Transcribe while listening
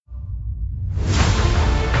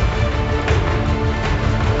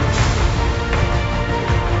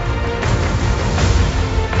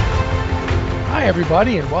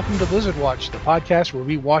everybody, and welcome to Blizzard Watch, the podcast where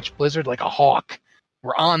we watch Blizzard like a hawk.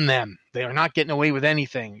 We're on them. They are not getting away with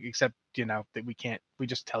anything, except, that we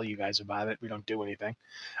just tell you guys about it. We don't do anything.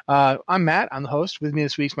 I'm Matt. I'm the host. With me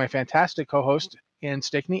this week is my fantastic co-host, Ian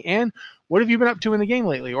Stickney. And what have you been up to in the game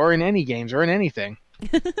lately, or in any games, or in anything?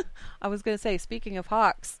 I was going to say, speaking of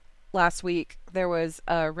hawks, last week there was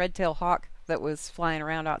a red-tailed hawk that was flying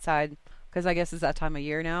around outside, because I guess it's that time of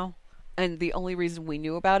year now. And the only reason we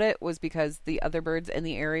knew about it was because the other birds in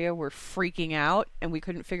the area were freaking out, and we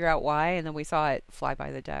couldn't figure out why, and then we saw it fly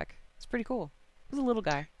by the deck. It's pretty cool. It was a little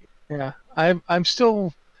guy. Yeah, I'm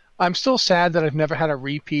still sad that I've never had a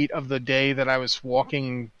repeat of the day that I was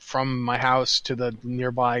walking from my house to the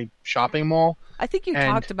nearby shopping mall. I think you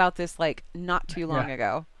talked about this not too long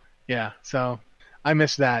ago. Yeah, so I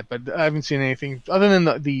missed that, but I haven't seen anything other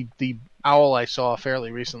than the owl I saw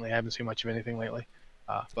fairly recently. I haven't seen much of anything lately.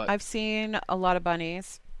 But I've seen a lot of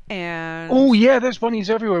bunnies, and oh yeah, there's bunnies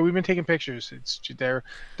everywhere. We've been taking pictures. They're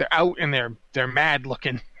out and they're mad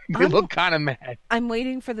looking. They look kind of mad. I'm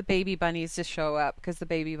waiting for the baby bunnies to show up, because the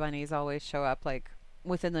baby bunnies always show up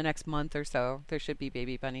within the next month or so. There should be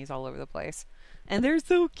baby bunnies all over the place, and they're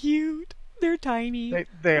so cute. They're tiny.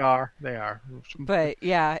 They are. But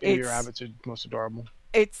yeah, baby rabbits are most adorable.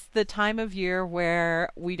 It's the time of year where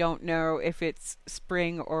we don't know if it's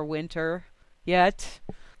spring or winter yet,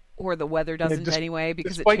 or the weather doesn't anyway,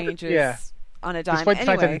 because it changes on a dime. Despite the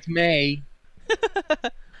fact that it's May.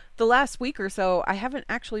 The last week or so, I haven't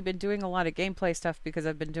actually been doing a lot of gameplay stuff because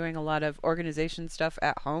I've been doing a lot of organization stuff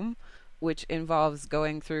at home, which involves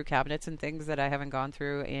going through cabinets and things that I haven't gone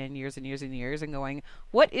through in years and years and years, and going,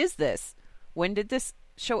 what is this? When did this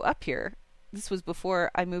show up here? This was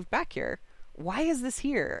before I moved back here. Why is this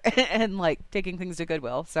here? And taking things to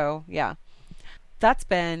Goodwill. So yeah, that's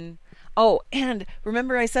been... Oh, and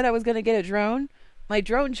remember I said I was going to get a drone? My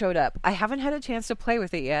drone showed up. I haven't had a chance to play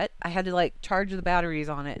with it yet. I had to charge the batteries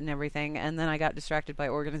on it and everything, and then I got distracted by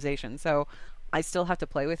organization. So I still have to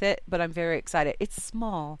play with it, but I'm very excited. It's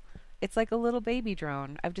small. It's like a little baby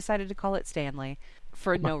drone. I've decided to call it Stanley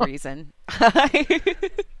for no reason. That's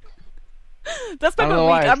been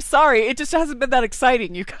my week. I'm sorry. It just hasn't been that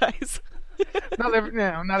exciting, you guys.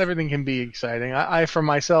 Not everything can be exciting. I for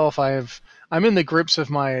myself, I'm in the grips of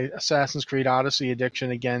my Assassin's Creed Odyssey addiction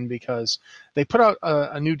again, because they put out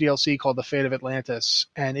a new DLC called The Fate of Atlantis,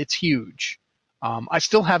 and it's huge. I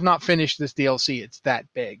still have not finished this DLC. It's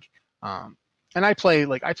that big. And I play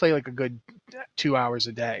a good 2 hours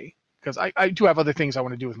a day, because I do have other things I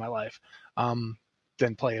want to do with my life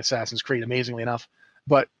than play Assassin's Creed, amazingly enough.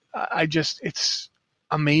 But it's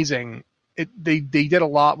amazing. They did a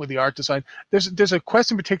lot with the art design. There's a quest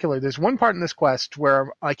in particular. There's one part in this quest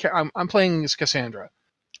where I'm playing as Cassandra.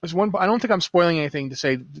 There's one. I don't think I'm spoiling anything to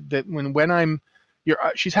say that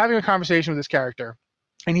she's having a conversation with this character,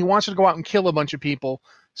 and he wants her to go out and kill a bunch of people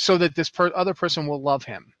so that this other person will love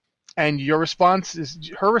him. And her response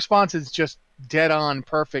is just dead on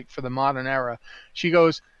perfect for the modern era. She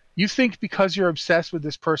goes, "You think because you're obsessed with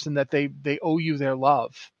this person that they owe you their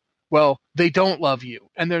love? Well, they don't love you,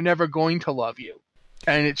 and they're never going to love you."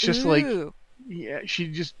 And it's just she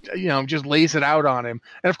just lays it out on him.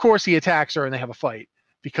 And of course he attacks her and they have a fight,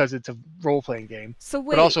 because it's a role-playing game. So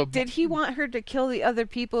wait, did he want her to kill the other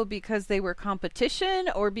people because they were competition,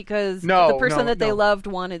 or because the person they loved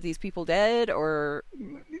wanted these people dead, or...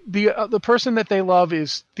 The person that they love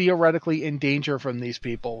is theoretically in danger from these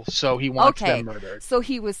people, so he wants them murdered. So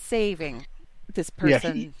he was saving this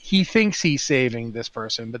person. Yeah, he thinks he's saving this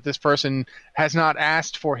person, but this person has not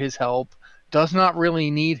asked for his help, does not really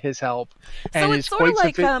need his help. And so it's sort of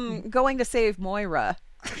like going to save Moira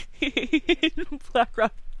in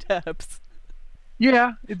Blackrock Depths.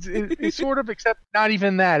 Yeah, it's sort of, except not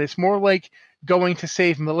even that. It's more like going to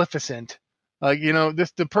save Maleficent.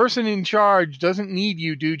 The person in charge doesn't need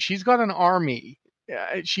you, dude. She's got an army.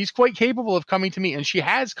 She's quite capable of coming to me, and she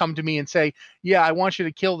has come to me and say, yeah, I want you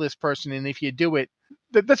to kill this person, and if you do it...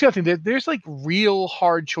 That's the other thing. There's real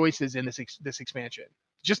hard choices in this expansion.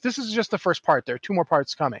 This is just the first part. There are 2 more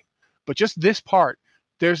parts coming. But just this part,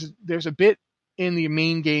 there's a bit in the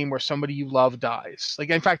main game where somebody you love dies.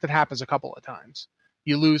 In fact, it happens a couple of times.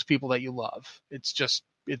 You lose people that you love.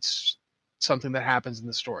 It's something that happens in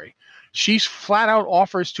the story. She flat out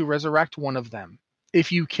offers to resurrect one of them if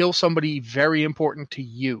you kill somebody very important to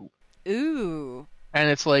you. Ooh. And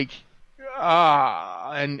it's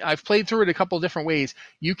and I've played through it a couple of different ways.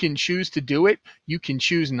 You can choose to do it. You can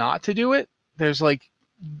choose not to do it. There's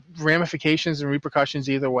ramifications and repercussions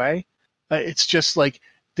either way. It's just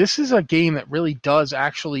this is a game that really does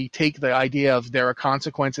actually take the idea of there are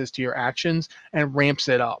consequences to your actions and ramps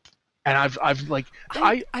it up. And I've like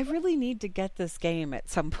I really need to get this game at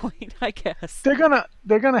some point, I guess.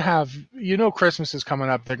 they're gonna have, Christmas is coming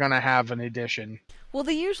up. They're gonna have an edition Well,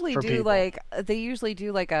 for people. they usually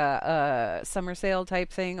do like a summer sale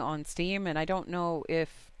type thing on Steam, and I don't know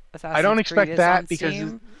if I don't Assassin's Creed expect is on that because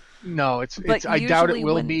Steam. no, But I doubt it usually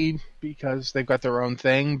will when be because they've got their own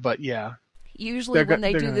thing. But yeah, usually when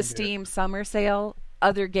they they're do gonna the do it. Steam summer sale,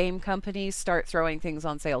 other game companies start throwing things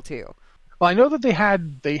on sale too. Well, I know that they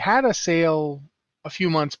had a sale a few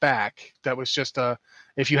months back that was just a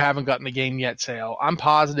if you haven't gotten the game yet sale. I'm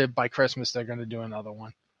positive by Christmas they're going to do another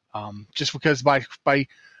one. Just because by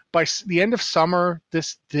the end of summer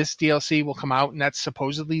this DLC will come out, and that's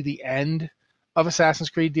supposedly the end of Assassin's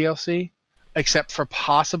Creed DLC, except for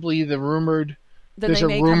possibly Then there's they a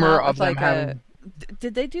may come rumor out with of them like a. having.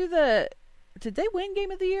 Did they Did they win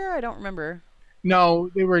Game of the Year? I don't remember. No,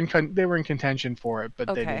 they were in contention for it,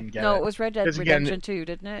 but they Okay. didn't get No, it it. was Red Dead Because again, Redemption 2,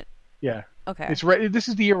 didn't it? yeah, Okay. this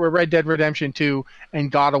is the year where Red Dead Redemption 2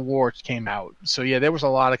 and God of War came out. So yeah, there was a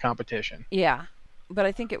lot of competition. Yeah. But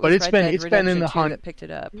I think it But was it's Red been Dead it's been in Redemption the 2 hunt that picked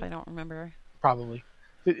it up. I don't remember. probably.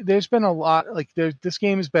 There's been a lot this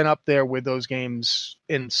game has been up there with those games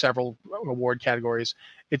in several award categories.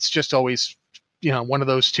 It's just always one of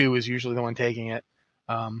those two is usually the one taking it.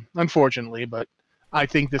 Unfortunately, but I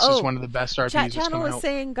think this is Oh, one of the best Chat RPGs that's Channel come was out.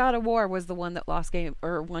 saying God of War was the one that lost game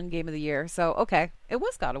or won Game of the Year. So, okay. It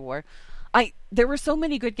was God of War. I There were so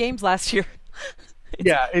many good games last year.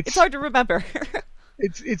 it's Yeah, it's hard to remember.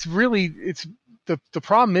 it's really the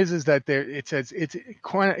problem is that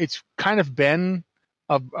it's kind of been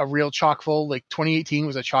a real chock full. Like 2018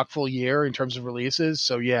 was a chock full year in terms of releases.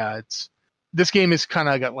 So yeah, this game is kind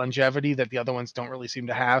of got longevity that the other ones don't really seem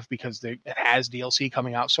to have because it has DLC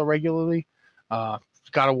coming out so regularly. Uh,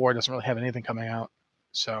 God of War doesn't really have anything coming out,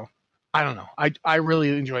 so I don't know. I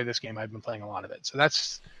really enjoy this game. I've been playing a lot of it. So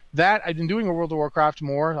that's that. I've been doing a World of Warcraft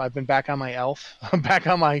more. I've been back on my elf. I'm back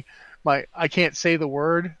on my I can't say the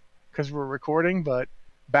word because we're recording, but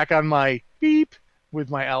back on my beep with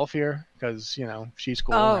my elf here because she's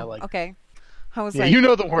cool and I Oh, like. okay. I was Yeah, like, you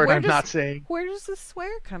know the word where I'm does not saying. where does the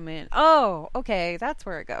swear come in? Oh, okay, that's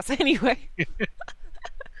where it goes. Anyway,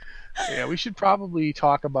 Yeah, we should probably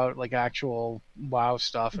talk about like actual WoW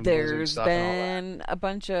stuff and Blizzard there's stuff and all that. been a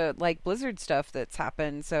bunch of like Blizzard stuff that's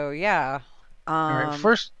happened. So yeah. All right,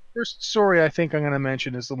 Um, first story I think I'm going to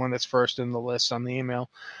mention is the one that's first in the list on the email.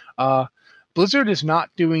 Uh, Blizzard is not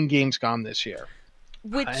doing Gamescom this year,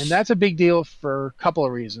 and which that's a big deal for a couple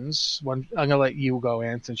of reasons. One, I'm going to let you go,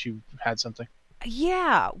 Ann, since you had something.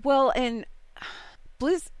 yeah, well, and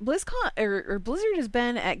BlizzCon or Blizzard has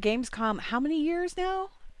been at Gamescom how many years now?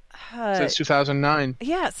 Uh, Since 2009.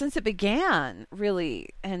 yeah, since it began, really,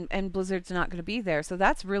 and Blizzard's not going to be there. So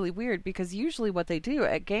that's really weird because usually what they do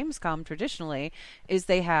at Gamescom traditionally is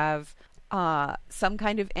they have some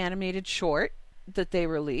kind of animated short that they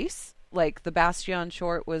release. Like the Bastion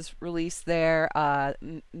short was released there.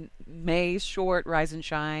 May's short, Rise and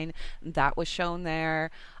Shine, that was shown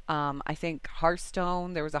there. I think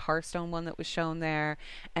Hearthstone, there was a Hearthstone one that was shown there.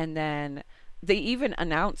 And then they even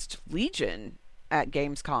announced Legion at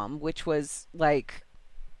Gamescom, which was like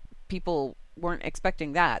people weren't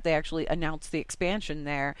expecting that. They actually announced the expansion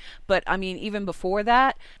there. But I mean, even before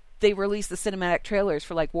that, they released the cinematic trailers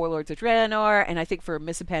for like Warlords of Draenor, and I think for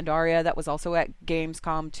Miss Pandaria that was also at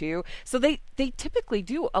Gamescom too. So they typically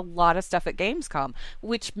do a lot of stuff at Gamescom,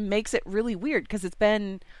 which makes it really weird because it's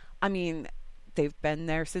been, I mean, they've been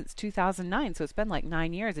there since 2009, so it's been like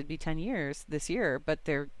 9 years. It'd be 10 years this year, but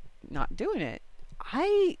they're not doing it.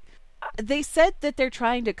 I They said that they're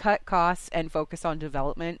trying to cut costs and focus on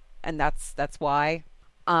development, and that's why.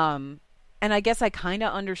 Um, and I guess I kind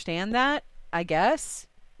of understand that. I guess,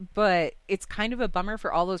 but it's kind of a bummer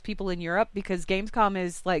for all those people in Europe because Gamescom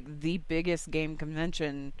is like the biggest game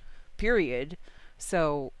convention, period.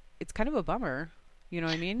 So it's kind of a bummer. You know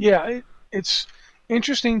what I mean? Yeah, it's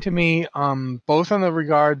interesting to me, both on the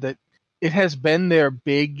regard that it has been their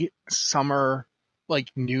big summer like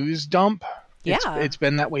news dump. Yeah. It's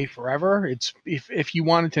been that way forever. It's if you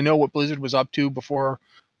wanted to know what Blizzard was up to before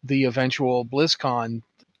the eventual BlizzCon,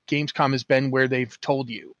 Gamescom has been where they've told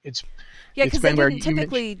you. Yeah, It's because they been where didn't you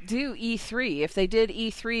mentioned, typically do E3. If they did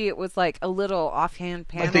E3, it was like a little offhand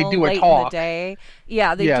like they panel do a late in the talk. day.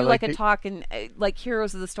 Yeah, they Yeah, do like like a talk and like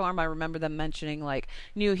Heroes of the Storm. I remember them mentioning like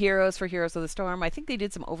new heroes for Heroes of the Storm. I think they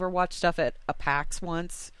did some Overwatch stuff at a PAX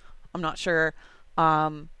once. I'm not sure.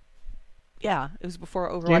 Um, yeah, it was before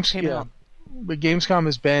Overwatch came Yeah, out. but Gamescom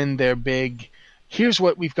has been their big. Here's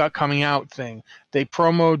what we've got coming out thing. They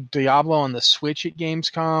promoted Diablo on the Switch at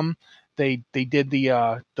Gamescom. They did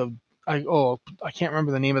the I can't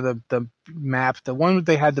remember the name of the map. The one that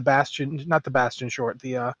they had the Bastion, not the Bastion short,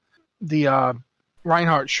 the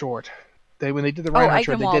Reinhardt short. When they did the Oh, Reinhardt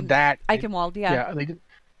short, they did Eichenwald. that. Eichenwald, yeah. Yeah,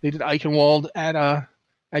 they did Eichenwald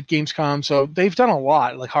at Gamescom. So they've done a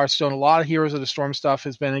lot, like Hearthstone. A lot of Heroes of the Storm stuff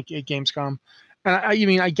has been at Gamescom. And I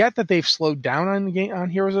mean, I get that they've slowed down on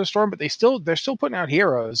Heroes of the Storm, but they're still putting out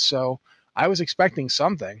Heroes. So I was expecting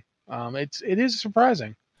something. It is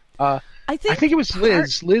surprising. I I think it was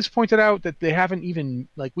Liz. Liz pointed out that they haven't even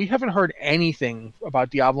we haven't heard anything about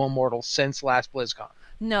Diablo Immortal since last BlizzCon.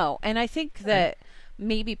 No, and I think that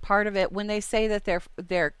maybe part of it when they say that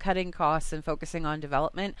they're cutting costs and focusing on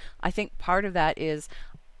development, I think part of that is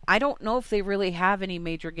I don't know if they really have any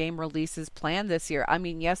major game releases planned this year. I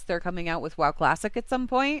mean, yes, they're coming out with WoW Classic at some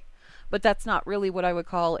point, but that's not really what I would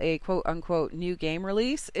call a quote unquote new game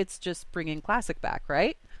release. It's just bringing Classic back,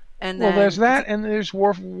 right? And Well, then there's that, and there's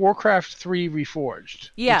Warcraft 3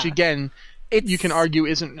 Reforged, yeah, which again you can it's argue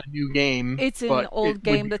isn't a new game. it's an but old it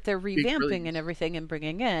game would that they're be revamping brilliant. and everything and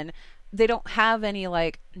bringing in. They don't have any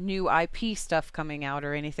like new IP stuff coming out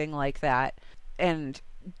or anything like that. And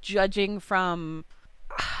judging from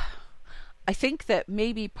I think that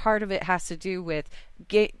maybe part of it has to do with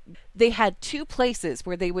they had two places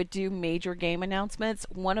where they would do major game announcements.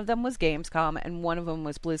 One of them was Gamescom and one of them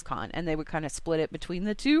was BlizzCon, and they would kind of split it between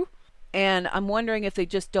the two. And I'm wondering if they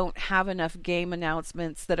just don't have enough game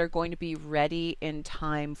announcements that are going to be ready in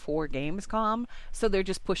time for Gamescom, so they're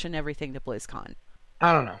just pushing everything to BlizzCon.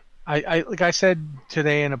 I don't know. I like I said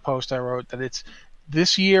today in a post I wrote that it's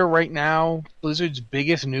this year right now. Blizzard's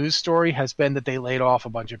biggest news story has been that they laid off a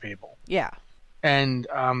bunch of people, Yeah. and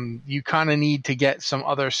you kind of need to get some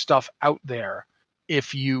other stuff out there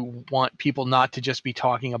if you want people not to just be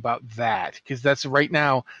talking about that, because that's right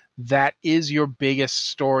now that is your biggest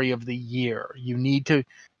story of the year. You need to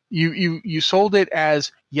you sold it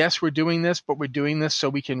as, yes, we're doing this, but we're doing this so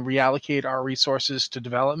we can reallocate our resources to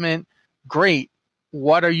development. Great.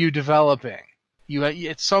 What are you developing? You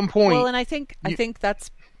at some point. Well, and I think that's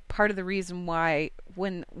part of the reason why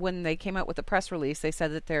when they came out with the press release, they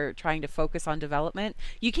said that they're trying to focus on development.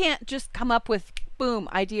 You can't just come up with boom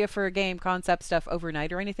idea for a game concept stuff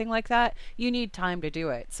overnight or anything like that. You need time to do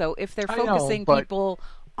it. So if they're I know, focusing but people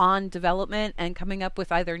on development and coming up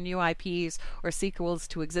with either new IPs or sequels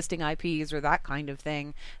to existing IPs or that kind of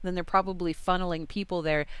thing, then they're probably funneling people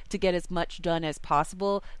there to get as much done as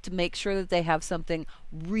possible to make sure that they have something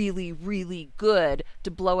really, really good to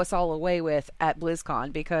blow us all away with at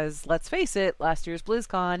BlizzCon. Because let's face it, last year's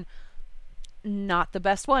BlizzCon, not the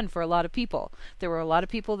best one for a lot of people. There were a lot of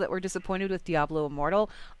people that were disappointed with Diablo Immortal.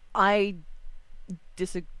 I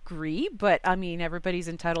disagree, but I mean, everybody's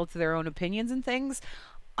entitled to their own opinions and things.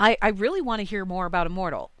 I really want to hear more about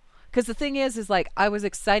Immortal. Because the thing is like, I was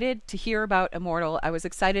excited to hear about Immortal. I was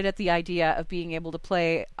excited at the idea of being able to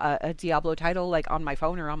play a Diablo title like on my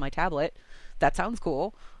phone or on my tablet. That sounds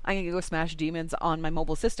cool. I can go smash demons on my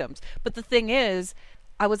mobile systems. But the thing is,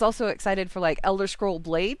 I was also excited for like Elder Scroll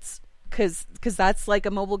Blades, because that's like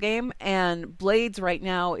a mobile game, and Blades right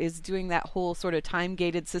now is doing that whole sort of time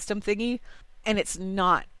gated system thingy, and it's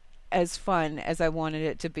not as fun as I wanted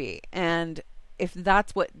it to be. And if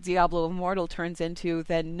that's what Diablo Immortal turns into,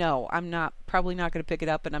 then no, I'm probably not going to pick it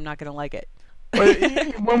up, and I'm not going to like it. But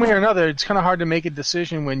one way or another, it's kind of hard to make a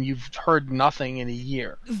decision when you've heard nothing in a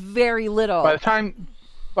year. Very little. By the time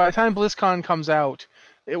BlizzCon comes out,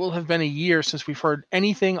 it will have been a year since we've heard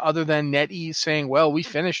anything other than NetEase saying, "Well, we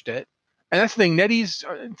finished it." And that's the thing.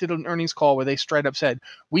 NetEase did an earnings call where they straight up said,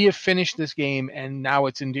 "We have finished this game, and now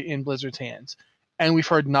it's in Blizzard's hands." And we've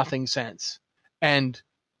heard nothing since. And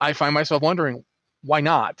I find myself wondering, why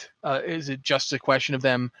not? Is it just a question of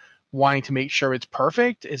them wanting to make sure it's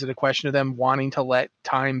perfect? Is it a question of them wanting to let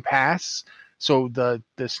time pass so the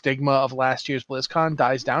stigma of last year's BlizzCon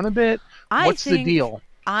dies down a bit? What's the deal?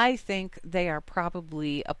 I think they are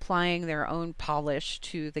probably applying their own polish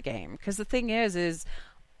to the game. Because the thing is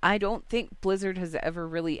I don't think Blizzard has ever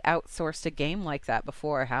really outsourced a game like that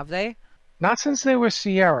before, have they? Not since they were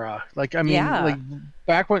Sierra. Like, I mean, Yeah. like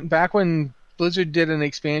back when Blizzard did an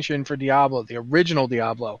expansion for Diablo, the original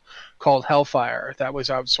Diablo, called Hellfire, that was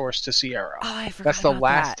outsourced to Sierra. Oh, I forgot That's the about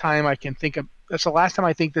last that. time I can think of. That's the last time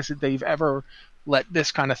I think they've ever let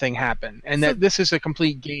this kind of thing happen, and that this is a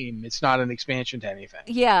complete game. It's not an expansion to anything.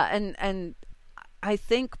 Yeah, and I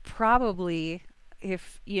think probably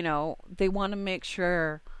if, they want to make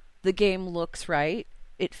sure the game looks right,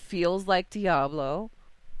 it feels like Diablo,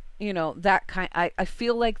 that kind. I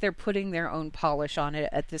feel like they're putting their own polish on it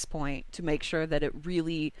at this point to make sure that it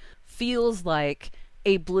really feels like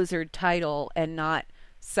a Blizzard title and not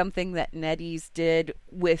something that NetEase did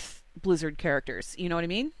with Blizzard characters. You know what I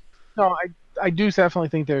mean? No, I do definitely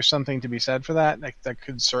think there's something to be said for that. That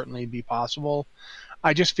could certainly be possible.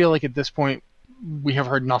 I just feel like at this point we have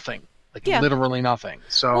heard nothing, like Yeah. literally nothing.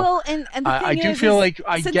 So Well, and the I thing do feel is like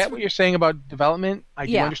I since get what you're saying about development. I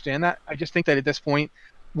do yeah, understand that. I just think that at this point,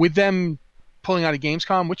 with them pulling out of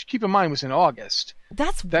Gamescom, which keep in mind was in August,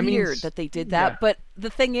 that's that weird means that they did yeah. that. But the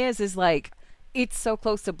thing is like it's so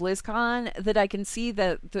close to BlizzCon that I can see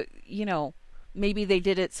that maybe they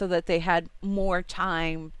did it so that they had more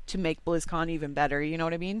time to make BlizzCon even better. You know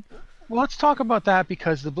what I mean? Well, let's talk about that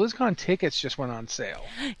because the BlizzCon tickets just went on sale.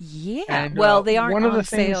 Yeah. And Well, they aren't one of the on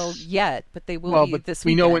sale things, yet, but they will well, be but this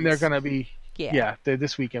we weekend. know when they're going to be. Yeah. Yeah, they're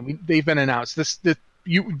this weekend. They've been announced.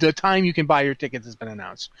 The time you can buy your tickets has been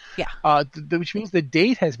announced. Yeah. Which means the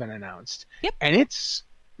date has been announced. Yep. And it's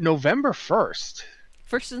November 1st.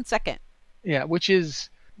 First and second. Yeah, which is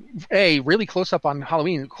really close up on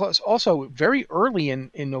Halloween. Also very early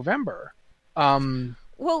in November.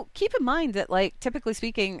 Well, keep in mind that, like, typically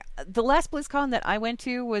speaking, the last BlizzCon that I went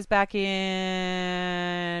to was back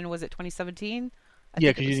in, was it 2017?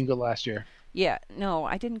 Yeah, because you didn't go last year. Yeah, no,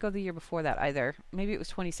 I didn't go the year before that either. Maybe it was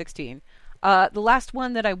 2016. The last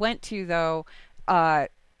one that I went to, though,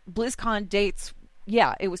 BlizzCon dates,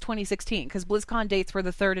 yeah, it was 2016, because BlizzCon dates were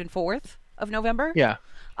the 3rd and 4th of November. Yeah.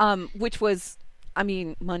 Which was, I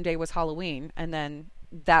mean, Monday was Halloween, and then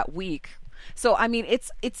that week. So I mean, it's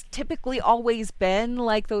typically always been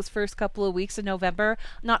like those first couple of weeks of November.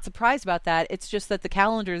 Not surprised about that. It's just that the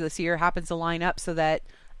calendar this year happens to line up so that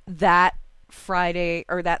Friday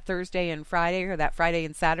or that Thursday and Friday or that Friday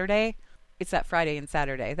and Saturday, it's that Friday and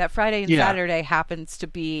Saturday. That Friday and Saturday happens to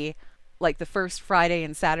be like the first Friday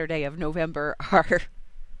and Saturday of November are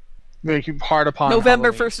hard upon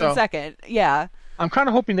November Halloween. 1st and 2nd. Yeah. I'm kind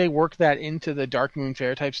of hoping they work that into the Dark Moon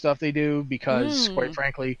Fair type stuff they do because, quite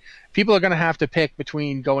frankly, people are going to have to pick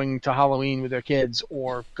between going to Halloween with their kids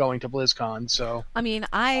or going to BlizzCon. So, I mean,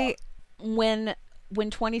 when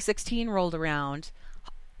 2016 rolled around,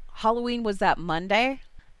 Halloween was that Monday,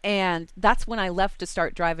 and that's when I left to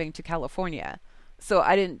start driving to California. So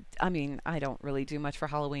I don't really do much for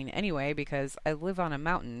Halloween anyway because I live on a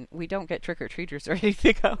mountain. We don't get trick-or-treaters or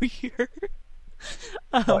anything out here.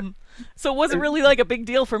 So it wasn't really like a big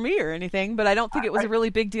deal for me or anything, but I don't think it was a really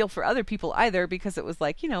big deal for other people either because it was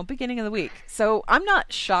like, beginning of the week. So I'm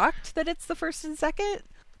not shocked that it's the 1st and 2nd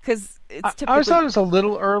because it's typically... I always thought it was a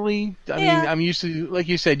little early. I mean, I'm used to, like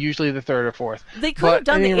you said, usually the 3rd or 4th. They could have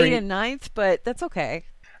done the 8th and 9th, but that's okay.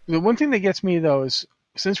 The one thing that gets me, though, is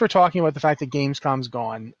since we're talking about the fact that Gamescom's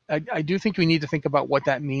gone, I do think we need to think about what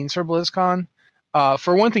that means for BlizzCon.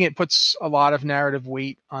 For one thing, it puts a lot of narrative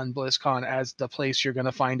weight on BlizzCon as the place you're going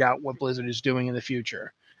to find out what Blizzard is doing in the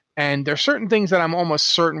future. And there are certain things that I'm almost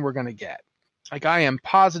certain we're going to get. Like, I am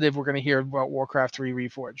positive we're going to hear about Warcraft 3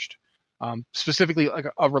 Reforged, specifically like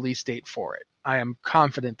a release date for it. I am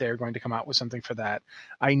confident they're going to come out with something for that.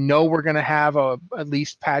 I know we're going to have at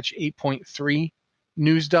least patch 8.3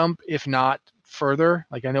 news dump, if not further.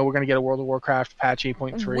 Like, I know we're going to get a World of Warcraft patch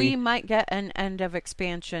 8.3. We might get an end of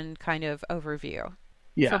expansion kind of overview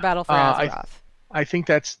for Battle for Azeroth. I think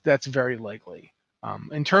that's very likely.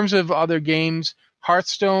 In terms of other games,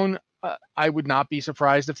 Hearthstone, I would not be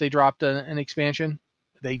surprised if they dropped an expansion.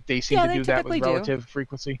 They seem to do that with relative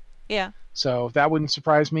frequency. Yeah. So that wouldn't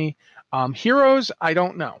surprise me. Heroes, I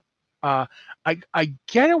don't know. I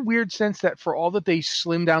get a weird sense that for all that they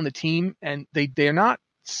slimmed down the team, and they're not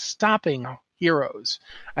stopping Heroes.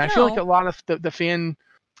 And I feel like a lot of the fan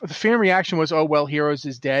reaction was, oh, well, Heroes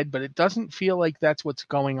is dead, but it doesn't feel like that's what's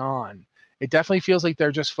going on. It definitely feels like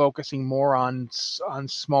they're just focusing more on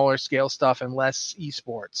smaller scale stuff and less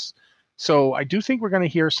esports. So I do think we're going to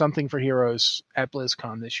hear something for Heroes at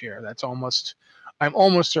BlizzCon this year. I'm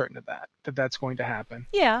almost certain of that's going to happen.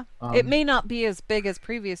 Yeah. It may not be as big as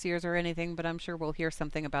previous years or anything, but I'm sure we'll hear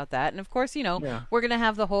something about that. And of course, we're going to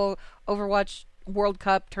have the whole Overwatch World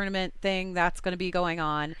Cup tournament thing that's going to be going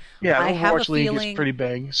on. Yeah, Overwatch League is pretty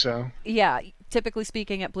big, so. Yeah, typically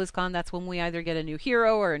speaking at BlizzCon, that's when we either get a new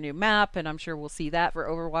hero or a new map, and I'm sure we'll see that for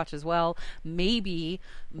Overwatch as well. Maybe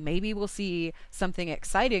we'll see something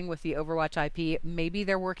exciting with the Overwatch IP. Maybe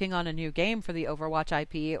they're working on a new game for the Overwatch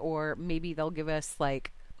IP, or maybe they'll give us,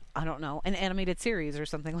 like, I don't know, an animated series or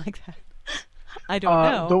something like that. I don't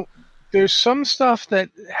know. There's some stuff that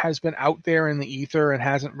has been out there in the ether and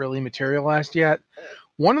hasn't really materialized yet.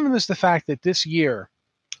 One of them is the fact that this year,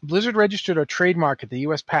 Blizzard registered a trademark at the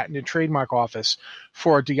U.S. Patent and Trademark Office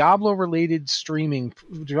for a Diablo-related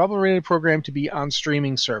program to be on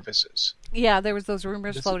streaming services. Yeah, there was those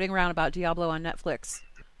rumors floating around about Diablo on Netflix.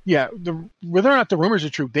 Yeah, whether or not the rumors are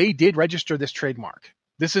true, they did register this trademark.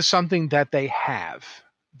 This is something that they have,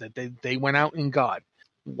 that they went out and got.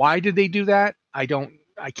 Why did they do that? I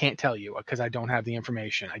can't tell you because I don't have the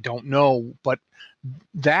information. I don't know, but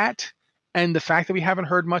that and the fact that we haven't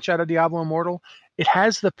heard much out of Diablo Immortal, it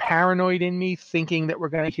has the paranoid in me thinking that we're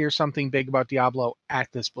going to hear something big about Diablo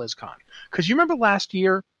at this BlizzCon. Because you remember last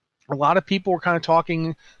year, a lot of people were kind of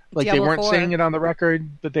talking like Diablo they weren't 4. saying it on the record,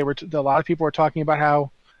 but a lot of people were talking about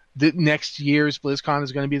how the next year's BlizzCon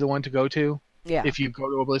is going to be the one to go to. Yeah. If you go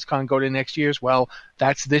to a BlizzCon, go to next year's. Well,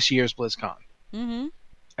 that's this year's BlizzCon. Mm-hmm.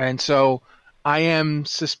 And so I am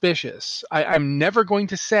suspicious. I'm never going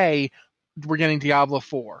to say we're getting Diablo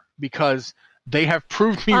 4 because they have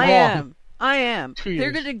proved me wrong. I am. 2 years.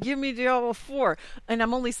 They're going to give me Diablo 4. And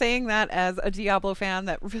I'm only saying that as a Diablo fan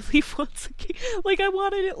that really wants a game. Like, I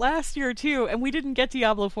wanted it last year, too. And we didn't get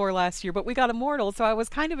Diablo 4 last year, but we got Immortal, so I was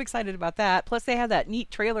kind of excited about that. Plus, they had that neat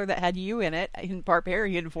trailer that had you in it in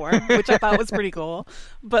barbarian form, which I thought was pretty cool.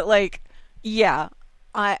 But, like, yeah,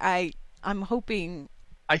 I'm hoping...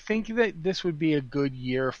 I think that this would be a good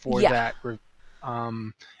year for Yeah.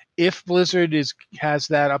 that. If Blizzard has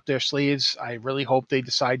that up their sleeves, I really hope they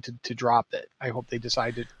decide to drop it. I hope they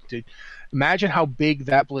decide to imagine how big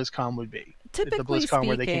that BlizzCon would be. Typically the BlizzCon speaking,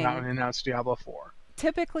 where they came out and announced Diablo 4.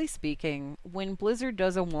 typically speaking, when Blizzard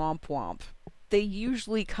does a womp womp, they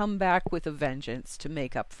usually come back with a vengeance to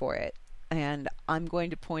make up for it. And I'm going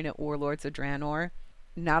to point at Warlords of Draenor.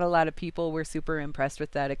 Not a lot of people were super impressed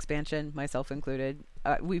with that expansion, myself included.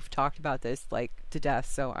 We've talked about this like to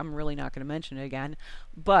death, so I'm really not going to mention it again.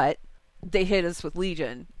 But they hit us with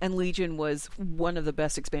Legion, and Legion was one of the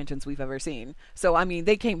best expansions we've ever seen. So, I mean,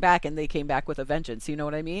 they came back with a vengeance, you know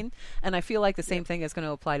what I mean? And I feel like the same thing is going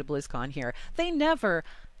to apply to BlizzCon here. They never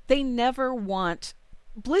want...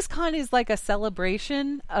 BlizzCon is like a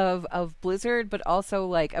celebration of Blizzard, but also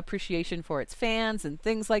like appreciation for its fans and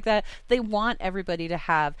things like that. They want everybody to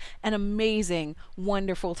have an amazing,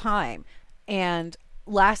 wonderful time. And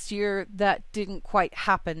last year, that didn't quite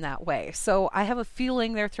happen that way. So I have a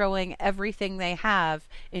feeling they're throwing everything they have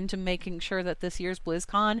into making sure that this year's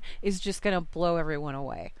BlizzCon is just going to blow everyone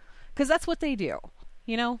away. Because that's what they do,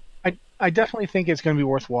 you know? I definitely think it's going to be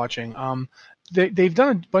worth watching. They've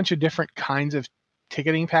done a bunch of different kinds of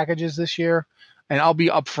ticketing packages this year, and I'll be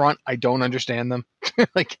upfront, I don't understand them.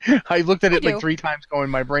 Like, I looked at it like 3 times going,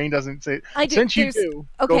 my brain doesn't say, since you do,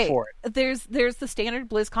 go for it. There's the standard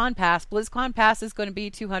BlizzCon Pass. BlizzCon Pass is going to be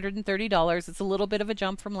 $230. It's a little bit of a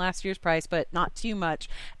jump from last year's price, but not too much.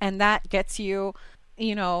 And that gets you,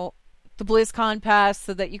 you know, the BlizzCon Pass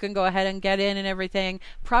so that you can go ahead and get in and everything.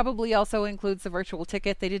 Probably also includes the virtual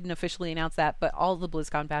ticket. They didn't officially announce that, but all the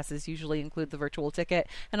BlizzCon Passes usually include the virtual ticket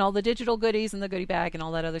and all the digital goodies and the goodie bag and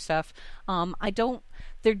all that other stuff.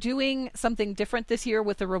 They're doing something different this year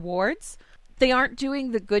with the rewards. They aren't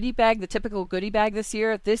doing the goodie bag, the typical goodie bag this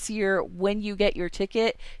year. This year, when you get your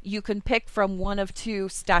ticket, you can pick from one of 2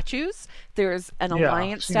 statues. There's an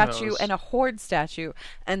Alliance statue and a Horde statue,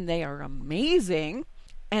 and they are amazing.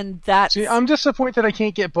 And that's... See, I'm disappointed I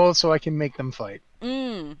can't get both so I can make them fight.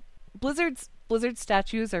 Blizzard's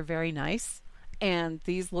statues are very nice, and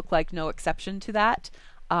these look like no exception to that.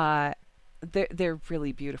 They're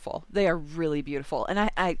really beautiful. They are really beautiful. And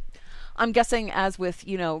I'm guessing, as with,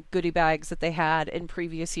 you know, goodie bags that they had in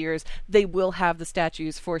previous years, they will have the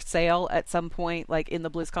statues for sale at some point, like in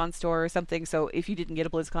the BlizzCon store or something. So if you didn't get a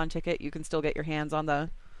BlizzCon ticket, you can still get your hands on the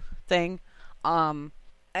thing. And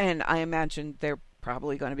I imagine they're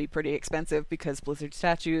probably going to be pretty expensive because Blizzard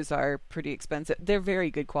statues are pretty expensive. They're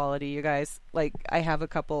very good quality, you guys. Like, I have a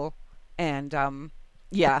couple, and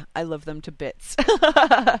yeah, I love them to bits.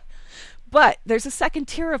 But there's a second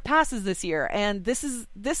tier of passes this year, and this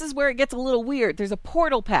is where it gets a little weird. There's a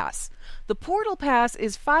Portal Pass. The Portal Pass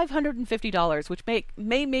is $550, which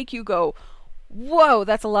may make you go, whoa,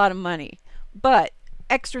 that's a lot of money. But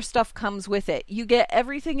extra stuff comes with it. You get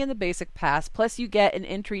everything in the basic pass, plus you get an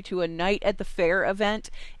entry to a Night at the Fair event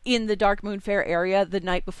in the Darkmoon Faire area the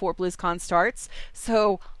night before BlizzCon starts.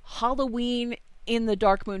 So Halloween in the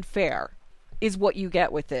Darkmoon Faire is what you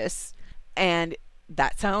get with this. And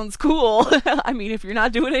that sounds cool. I mean, if you're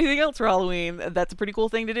not doing anything else for Halloween, that's a pretty cool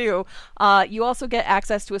thing to do. You also get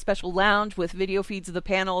access to a special lounge with video feeds of the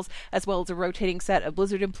panels, as well as a rotating set of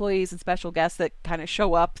Blizzard employees and special guests that kind of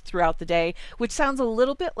show up throughout the day, which sounds a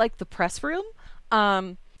little bit like the press room.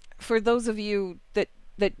 For those of you that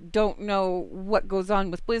don't know what goes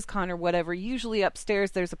on with BlizzCon or whatever, usually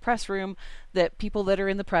upstairs there's a press room that people that are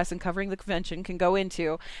in the press and covering the convention can go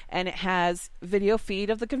into, and it has video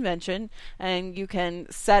feed of the convention, and you can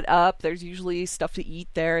set up, there's usually stuff to eat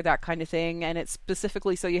there, that kind of thing, and it's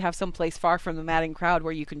specifically so you have some place far from the madding crowd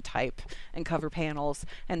where you can type and cover panels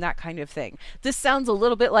and that kind of thing. This sounds a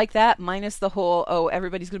little bit like that, minus the whole, oh,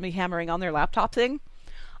 everybody's going to be hammering on their laptop thing.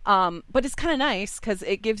 But it's kind of nice because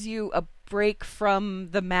it gives you a break from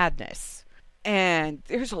the madness. And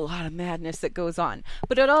there's a lot of madness that goes on.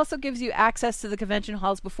 But it also gives you access to the convention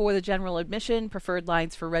halls before the general admission, preferred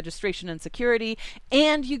lines for registration and security,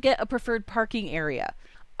 and you get a preferred parking area.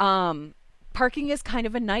 Parking is kind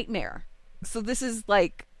of a nightmare. So this is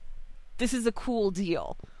a cool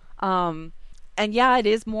deal. And yeah, it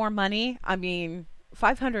is more money. I mean,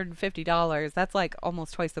 $550, that's like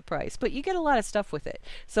almost twice the price, but you get a lot of stuff with it.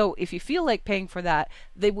 So if you feel like paying for that,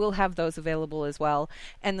 they will have those available as well.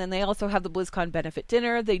 And then they also have the BlizzCon benefit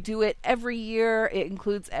dinner. They do it every year. It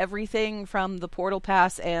includes everything from the Portal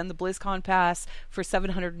Pass and the BlizzCon Pass for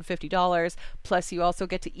 $750. Plus you also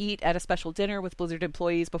get to eat at a special dinner with Blizzard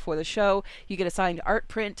employees before the show. You get a signed art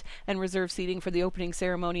print and reserved seating for the opening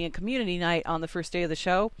ceremony and community night on the first day of the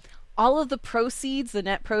show. All of the proceeds, the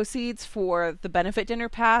net proceeds for the benefit dinner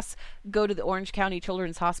pass, go to the Orange County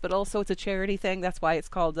Children's Hospital. So it's a charity thing. That's why it's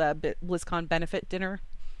called BlizzCon Benefit Dinner.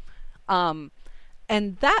 And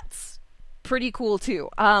that's pretty cool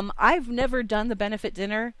too. I've never done the benefit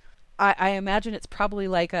dinner. I imagine it's probably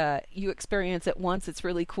like you experience it once. It's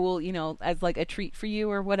really cool, as like a treat for you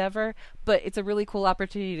or whatever. But it's a really cool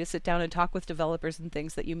opportunity to sit down and talk with developers and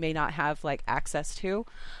things that you may not have like access to.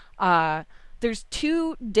 There's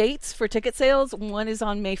 2 dates for ticket sales. One is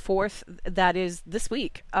on May 4th, that is this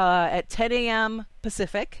week, at 10 a.m.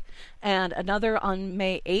 Pacific, and another on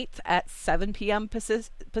May 8th at 7 p.m.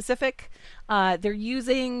 Pacific. They're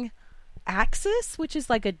using Axis, which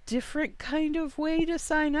is like a different kind of way to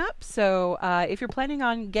sign up. So if you're planning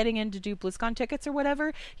on getting in to do BlizzCon tickets or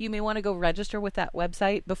whatever, you may want to go register with that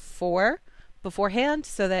website beforehand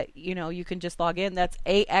so that, you can just log in. That's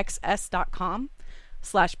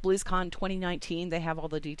axs.com/BlizzCon 2019. They have all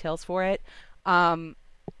the details for it.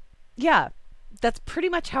 Yeah, that's pretty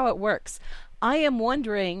much how it works. I am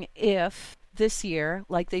wondering if this year,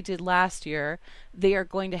 like they did last year, they are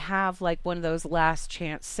going to have like one of those last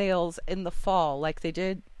chance sales in the fall, like they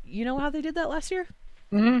did. You know how they did that last year?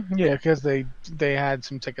 Mm-hmm. Yeah, because they had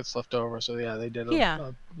some tickets left over, so yeah, they did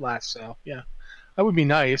a last sale. Yeah, that would be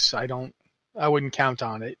nice. I wouldn't count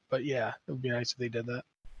on it, but yeah, it would be nice if they did that.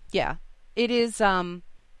 Yeah. It is,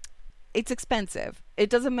 it's expensive. It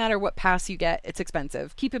doesn't matter what pass you get, it's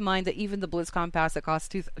expensive. Keep in mind that even the BlizzCon pass that costs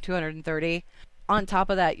 $230, on top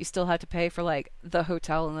of that, you still have to pay for, like, the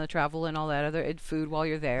hotel and the travel and all that other food while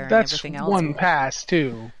you're there and everything else. That's one pass,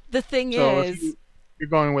 too. The thing is... If you're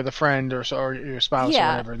going with a friend or your spouse or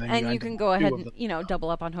whatever, then you can go ahead and, double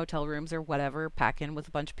up on hotel rooms or whatever, pack in with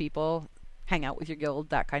a bunch of people, hang out with your guild,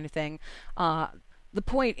 that kind of thing. The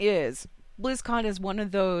point is... BlizzCon is one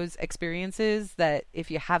of those experiences that if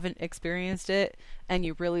you haven't experienced it and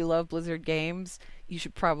you really love Blizzard games, you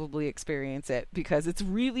should probably experience it because it's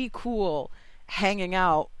really cool hanging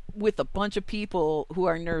out with a bunch of people who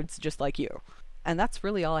are nerds just like you. And that's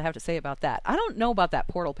really all I have to say about that. I don't know about that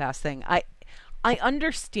Portal Pass thing. I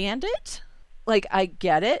understand it. Like, I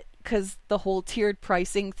get it because the whole tiered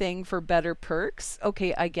pricing thing for better perks.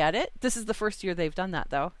 Okay, I get it. This is the first year they've done that,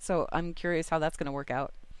 though. So I'm curious how that's going to work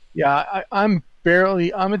out. Yeah, I'm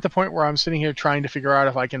at the point where I'm sitting here trying to figure out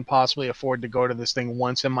if I can possibly afford to go to this thing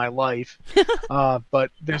once in my life.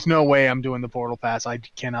 But there's no way I'm doing the Portal Pass. I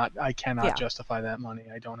cannot justify that money.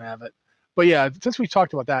 I don't have it. But yeah, since we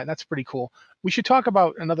talked about that, that's pretty cool. We should talk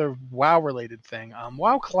about another WoW related thing.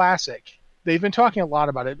 WoW Classic. They've been talking a lot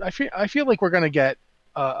about it. I feel like we're going to get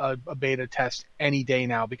a beta test any day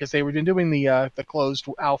now because they've been doing the closed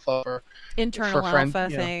alpha for internal alpha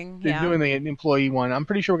thing. They're doing the employee one. I'm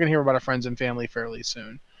pretty sure we're going to hear about our friends and family fairly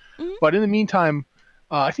soon. Mm-hmm. But in the meantime,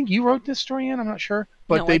 I think you wrote this story in. I'm not sure,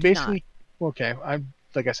 but no, they basically okay.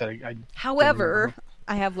 Like I said, however,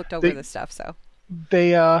 I have looked over this stuff, so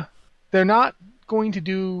they're not going to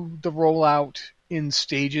do the rollout in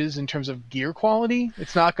stages in terms of gear quality.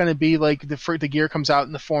 It's not going to be like the gear comes out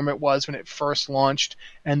in the form it was when it first launched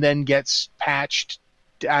and then gets patched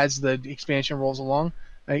as the expansion rolls along,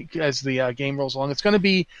 as the game rolls along. It's going to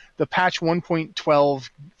be the patch 1.12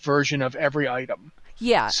 version of every item.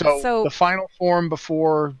 Yeah. So the final form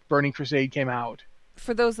before Burning Crusade came out.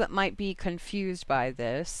 For those that might be confused by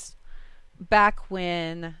this, back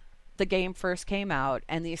when the game first came out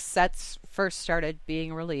and these sets first started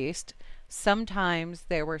being released, sometimes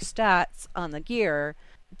there were stats on the gear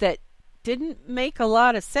that didn't make a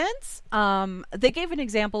lot of sense. They gave an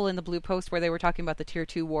example in the Blue Post where they were talking about the Tier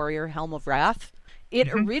 2 Warrior Helm of Wrath. It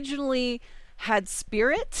originally had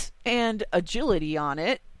Spirit and Agility on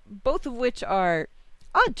it, both of which are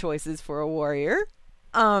odd choices for a warrior.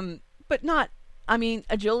 But not,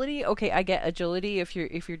 Agility, okay, I get Agility if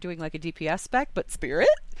you're doing like a DPS spec, but Spirit?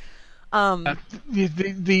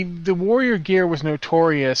 The warrior gear was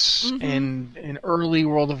notorious in early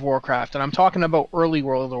World of Warcraft, and I'm talking about early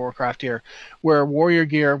World of Warcraft here, where warrior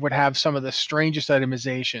gear would have some of the strangest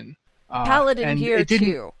itemization. Paladin and gear it didn't,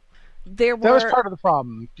 too. There that was were part of the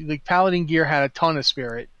problem. Like Paladin gear had a ton of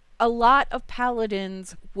spirit. a lot of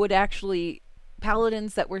paladins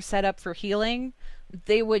that were set up for healing,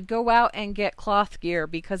 they would go out and get cloth gear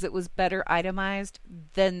because it was better itemized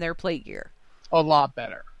than their plate gear. A lot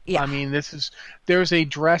better. Yeah. I mean, there's a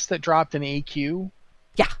dress that dropped an AQ.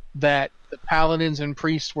 Yeah. That the paladins and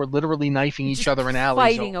priests were literally knifing each other in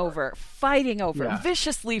alleys. Fighting over, Yeah.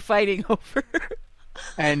 viciously fighting over.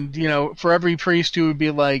 And, for every priest who would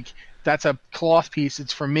be like, that's a cloth piece,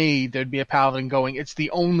 it's for me, there'd be a paladin going, it's the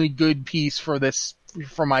only good piece for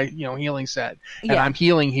my, healing set. And Yeah. I'm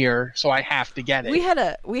healing here, so I have to get it. We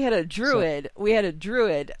had a druid. We had a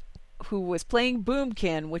druid who was playing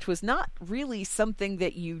Boomkin, which was not really something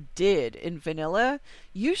that you did in vanilla.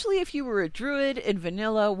 Usually if you were a druid in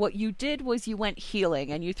vanilla, what you did was you went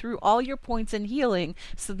healing, and you threw all your points in healing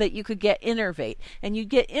so that you could get Innervate. And you'd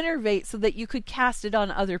get Innervate so that you could cast it on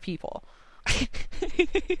other people.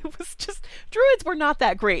 It was just, druids were not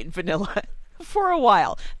that great in vanilla. For a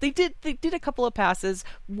while. They did a couple of passes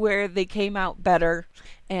where they came out better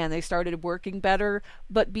and they started working better,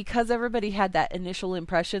 but because everybody had that initial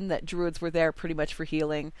impression that druids were there pretty much for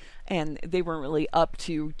healing and they weren't really up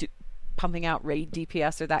to pumping out raid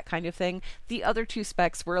DPS or that kind of thing, the other two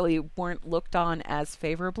specs really weren't looked on as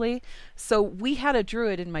favorably. So we had a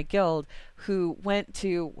druid in my guild who went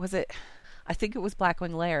to, I think it was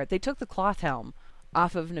Blackwing Lair. They took the cloth helm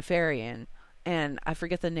off of Nefarian, and I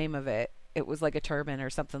forget the name of it. It was like a turban or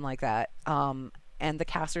something like that. And the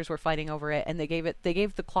casters were fighting over it, and they gave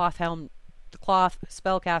the cloth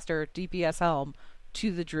spellcaster DPS helm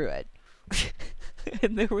to the druid.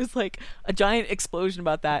 And there was like a giant explosion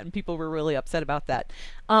about that, and people were really upset about that.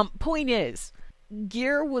 Point is,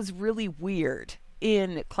 gear was really weird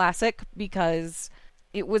in Classic because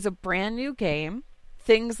it was a brand new game.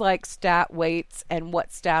 Things like stat weights and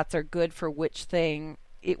what stats are good for which thing,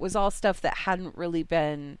 it was all stuff that hadn't really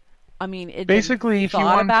been... I mean, it basically, if you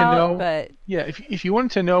wanted about, to know, but... if you wanted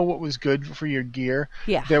to know what was good for your gear,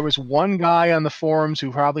 Yeah. there was one guy on the forums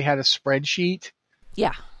who probably had a spreadsheet.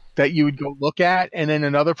 Yeah. That you would go look at, and then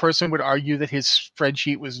another person would argue that his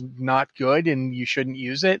spreadsheet was not good and you shouldn't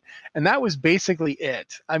use it. And that was basically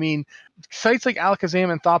it. I mean, sites like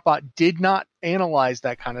Alakazam and Thoughtbot did not analyze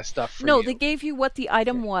that kind of stuff for you. They gave you what the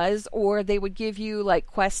item was, or they would give you like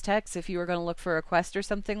quest text if you were going to look for a quest or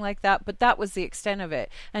something like that, but that was the extent of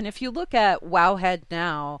it. And if you look at Wowhead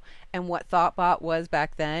now and what Thoughtbot was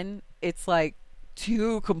back then, it's like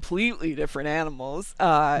two completely different animals.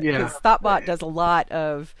 Because Thoughtbot does a lot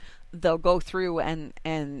of, they'll go through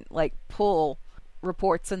and like pull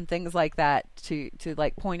reports and things like that to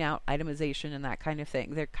like point out itemization and that kind of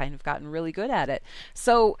thing. They're kind of gotten really good at it.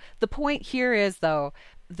 So the point here is though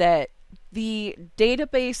that the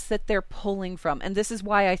database that they're pulling from, and this is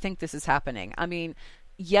why I think this is happening. I mean,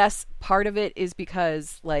 yes, part of it is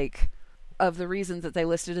because like of the reasons that they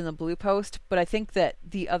listed in the blue post, but I think that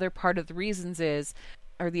the other part of the reason, the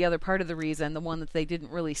one that they didn't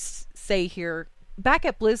really say here, back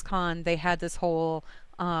at BlizzCon, they had this whole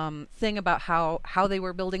thing about how they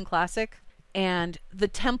were building Classic, and the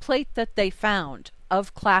template that they found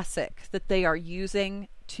of Classic that they are using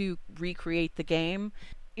to recreate the game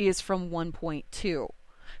is from 1.2.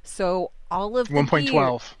 So all of the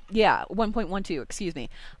 1.12. Yeah, 1.12, excuse me.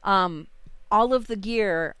 All of the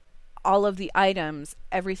gear, all of the items,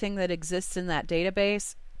 everything that exists in that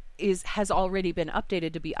database has already been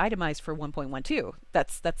updated to be itemized for 1.12.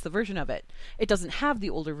 That's the version of it. It doesn't have the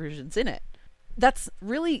older versions in it. That's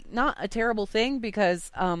really not a terrible thing because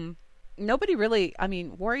nobody really, I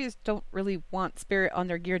mean, warriors don't really want spirit on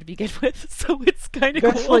their gear to begin with, so it's kind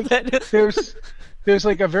of cool like, that there's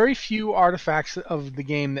like a very few artifacts of the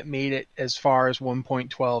game that made it as far as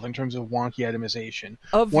 1.12 in terms of wonky itemization.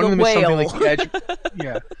 One of them is something like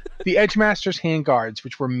the Edgemaster's handguards,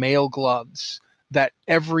 which were mail gloves that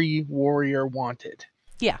every warrior wanted.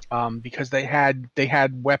 Yeah. Because they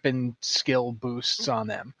had weapon skill boosts on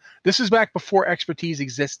them. This is back before expertise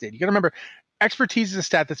existed. You got to remember, expertise is a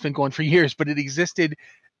stat that's been going for years, but it existed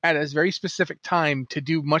at a very specific time to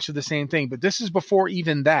do much of the same thing. But this is before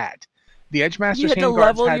even that. The Edgemaster's you had to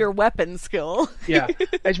handguards level your weapon skill. Yeah,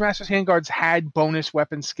 Edgemaster's handguards had bonus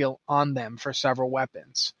weapon skill on them for several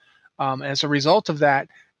weapons. As a result of that,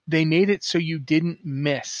 they made it so you didn't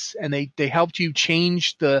miss, and they helped you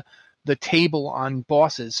change the table on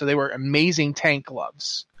bosses. So they were amazing tank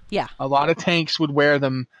gloves. Yeah. A lot of tanks would wear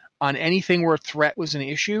them on anything where threat was an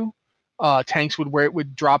issue. tanks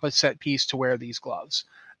would drop a set piece to wear these gloves.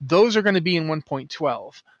 Those are going to be in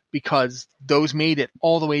 1.12 because those made it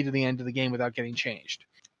all the way to the end of the game without getting changed.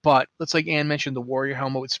 But let's, like Anne mentioned, the warrior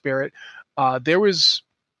helmet with Spirit. There was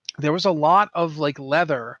a lot of like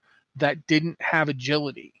leather that didn't have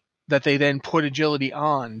agility that they then put agility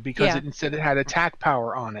on because instead it had attack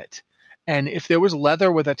power on it. And if there was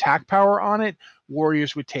leather with attack power on it,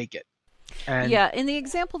 warriors would take it. And yeah, in the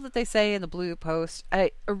example that they say in the blue post,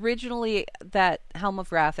 originally that Helm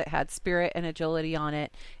of Wrath, it had Spirit and Agility on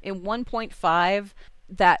it. In 1.5,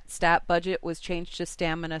 that stat budget was changed to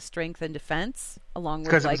Stamina, Strength, and Defense, along with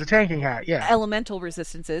because it was a tanking hat, yeah. elemental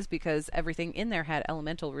resistances, because everything in there had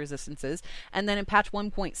elemental resistances. And then in patch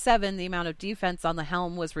 1.7, the amount of defense on the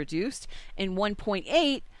helm was reduced. In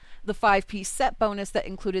 1.8, the 5-piece set bonus that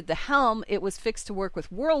included the helm, it was fixed to work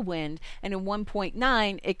with Whirlwind, and in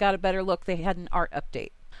 1.9 it got a better look. They had an art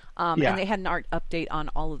update, and they had an art update on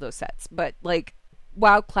all of those sets. But like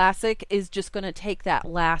WoW Classic is just going to take that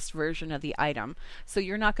last version of the item, so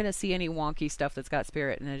you're not going to see any wonky stuff that's got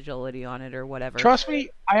Spirit and Agility on it or whatever. Trust me,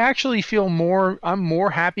 I actually feel I'm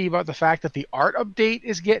more happy about the fact that the art update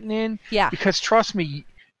is getting in. Yeah, because trust me,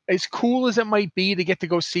 as cool as it might be to get to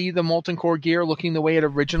go see the Molten Core gear looking the way it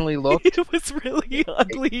originally looked. It was really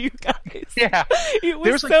ugly, you guys. Yeah. It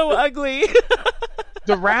was so ugly.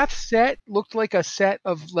 The Wrath set looked like a set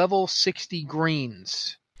of level 60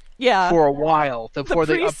 greens. Yeah. For a while before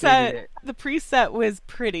they updated it. The preset was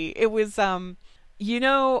pretty. It was you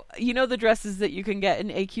know the dresses that you can get in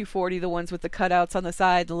AQ40, the ones with the cutouts on the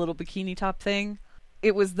side, the little bikini top thing?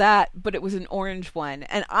 It was that, but it was an orange one.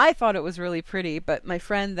 And I thought it was really pretty, but my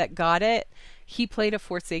friend that got it, he played a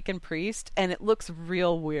Forsaken priest, and it looks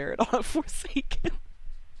real weird on a Forsaken.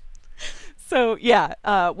 So, yeah,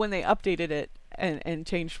 when they updated it and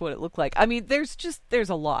changed what it looked like. I mean, there's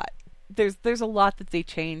a lot. There's a lot that they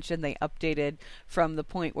changed and they updated from the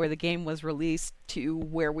point where the game was released to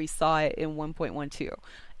where we saw it in 1.12.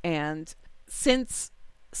 And since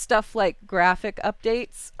stuff like graphic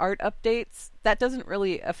updates, art updates, that doesn't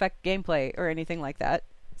really affect gameplay or anything like that.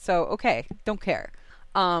 So, okay, don't care.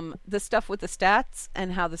 The stuff with the stats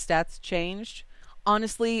and how the stats changed,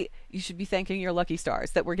 honestly, you should be thanking your lucky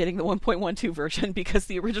stars that we're getting the 1.12 version, because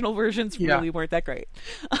the original versions really weren't that great.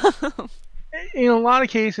 In a lot of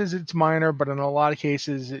cases, it's minor, but in a lot of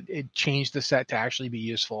cases, it changed the set to actually be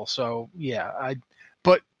useful. So, yeah,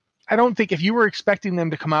 but I don't think if you were expecting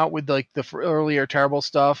them to come out with like the earlier terrible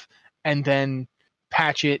stuff and then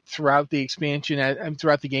patch it throughout the expansion and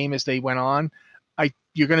throughout the game as they went on,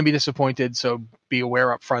 you're going to be disappointed. So be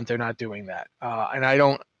aware up front they're not doing that. And I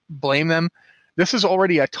don't blame them. This is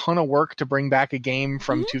already a ton of work to bring back a game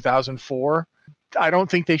from 2004. I don't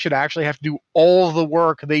think they should actually have to do all the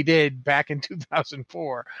work they did back in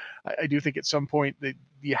 2004. I do think at some point that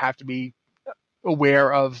you have to be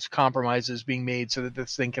aware of compromises being made so that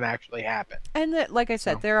this thing can actually happen. And that, like I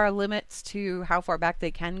said, there are limits to how far back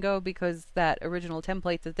they can go, because that original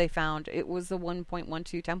template that they found, it was the 1.12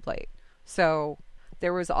 template. So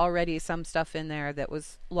there was already some stuff in there that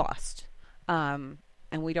was lost. And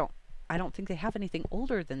I don't think they have anything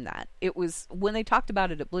older than that. It was, when they talked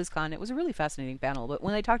about it at BlizzCon, it was a really fascinating panel, but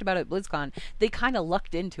when they talked about it at BlizzCon, they kind of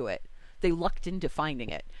lucked into it. They lucked into finding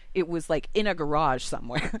it. It was like in a garage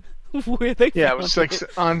somewhere. Where they it was like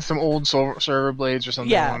on some old server blades or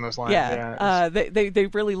something along those lines. They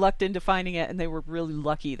really lucked into finding it, and they were really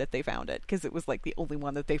lucky that they found it, because it was like the only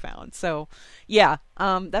one that they found. So,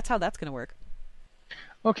 that's how that's going to work.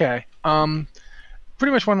 Okay.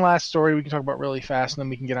 Pretty much one last story we can talk about really fast, and then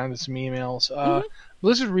we can get on to some emails.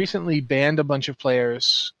 Blizzard recently banned a bunch of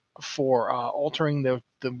players for altering the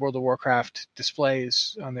World of Warcraft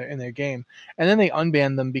displays in their game, and then they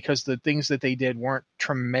unbanned them because the things that they did weren't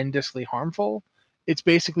tremendously harmful. It's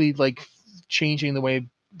basically like changing the way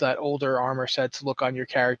that older armor sets look on your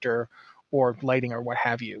character or lighting or what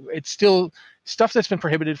have you. It's still stuff that's been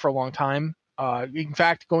prohibited for a long time. In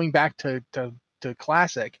fact, going back to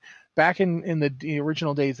Classic, back in the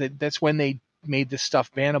original days, that's when they made this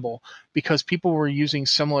stuff bannable, because people were using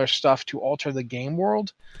similar stuff to alter the game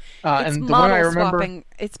world. And the one I remember,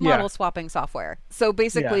 it's model swapping software. So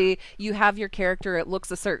basically, you have your character, it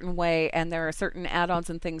looks a certain way, and there are certain add-ons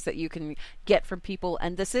and things that you can get from people.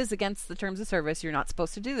 And this is against the terms of service. You're not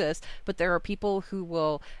supposed to do this, but there are people who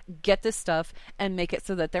will get this stuff and make it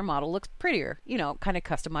so that their model looks prettier. You know, kind of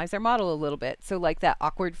customize their model a little bit. So like that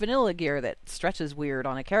awkward vanilla gear that stretches weird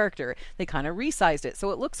on a character, they kind of resized it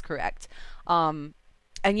so it looks correct. And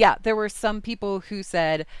there were some people who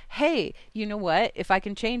said, hey, you know what? If I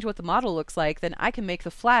can change what the model looks like, then I can make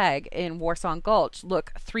the flag in Warsong Gulch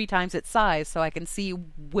look 3 times its size so I can see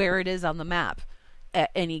where it is on the map. at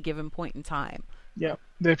any given point in time. Yeah,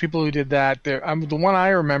 there are people who did that. The one I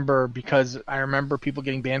remember, because I remember people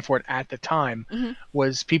getting banned for it at the time, Hmm.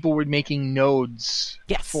 was people were making nodes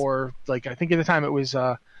Yes. for, like, I think at the time it was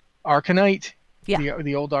Arcanite, Yeah.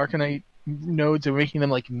 the old Arcanite nodes. They were making them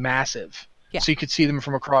like massive, Yeah. so you could see them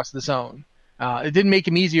from across the zone. It didn't make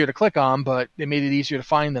them easier to click on, but it made it easier to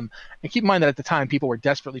find them. And keep in mind that at the time, people were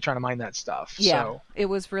desperately trying to mine that stuff. Yeah. So It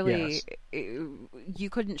was really, yes, you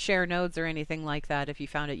couldn't share nodes or anything like that. If you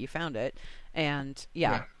found it, you found it. And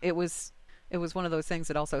yeah, yeah, it was one of those things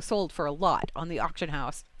that also sold for a lot on the auction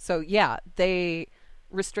house. So yeah, they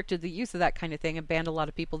restricted the use of that kind of thing and banned a lot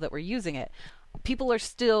of people that were using it. People are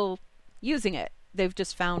still using it. They've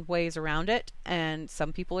just found ways around it, and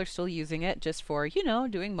some people are still using it just for,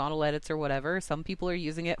 doing model edits or whatever. Some people are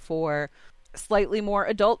using it for slightly more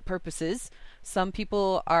adult purposes. Some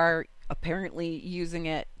people are apparently using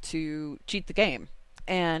it to cheat the game.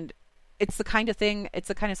 And it's the kind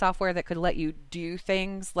of software that could let you do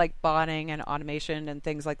things like botting and automation and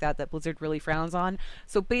things like that Blizzard really frowns on.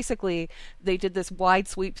 So basically, they did this wide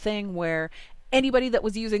sweep thing where anybody that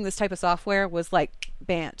was using this type of software was like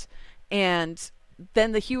banned. And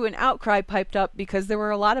then the hue and outcry piped up because there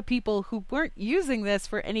were a lot of people who weren't using this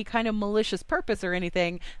for any kind of malicious purpose or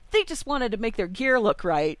anything. They just wanted to make their gear look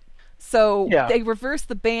right. So yeah. they reversed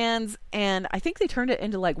the bans, and I think they turned it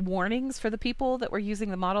into like warnings for the people that were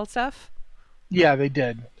using the model stuff. Yeah, they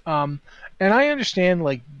did. And I understand,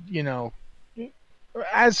 like,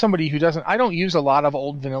 as somebody who doesn't, I don't use a lot of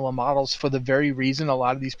old vanilla models for the very reason a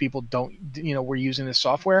lot of these people don't, were using this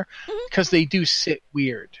software, because they do sit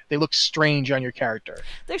weird. They look strange on your character.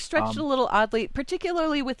 They're stretched a little oddly,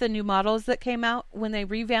 particularly with the new models that came out when they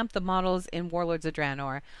revamped the models in Warlords of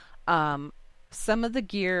Draenor. Some of the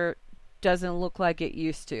gear doesn't look like it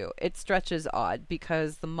used to. It stretches odd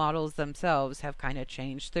because the models themselves have kind of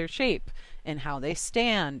changed their shape and how they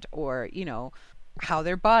stand, or how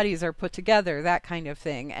their bodies are put together, that kind of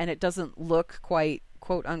thing, and it doesn't look quite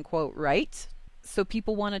quote unquote right. So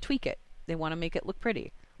people want to tweak it. They want to make it look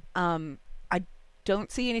pretty. I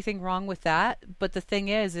don't see anything wrong with that, but the thing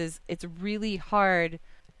is it's really hard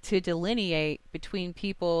to delineate between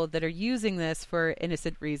people that are using this for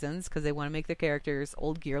innocent reasons because they want to make their characters'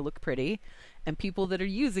 old gear look pretty, and people that are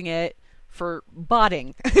using it for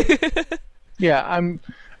botting. Yeah, I'm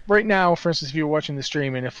right now, for instance, if you're watching the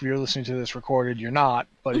stream, and if you're listening to this recorded, you're not,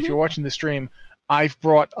 but if you're watching the stream, I've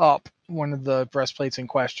brought up one of the breastplates in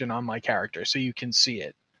question on my character, so you can see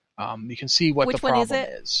it. You can see what Which the one problem is it?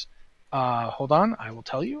 is. Hold on, I will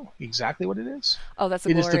tell you exactly what it is. Oh, that's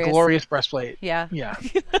It is the glorious breastplate. Yeah. Yeah.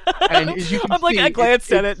 And as you can I'm like, see, I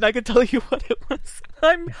glanced at it and I could tell you what it was.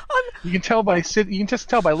 you can tell by you can just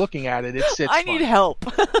tell by looking at it. It sits. I need funny. help.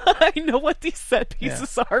 I know what these set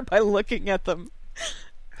pieces are by looking at them.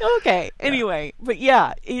 Okay. Anyway, but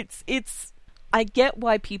yeah, it's. I get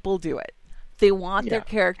why people do it. They want their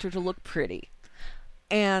character to look pretty,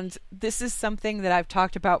 and this is something that I've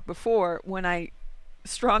talked about before when I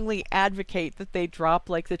strongly advocate that they drop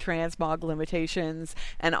like the transmog limitations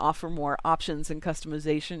and offer more options and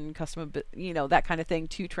customization, that kind of thing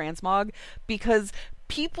to transmog, because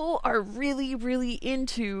people are really, really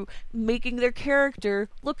into making their character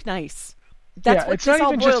look nice. That's what this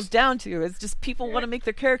all boils down to. Is just people want to make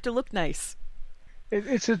their character look nice.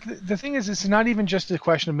 The thing is, it's not even just a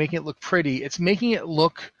question of making it look pretty. It's making it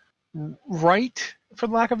look right, for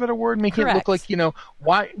lack of a better word, making Correct. it look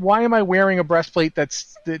like, why am I wearing a breastplate that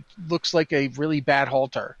looks like a really bad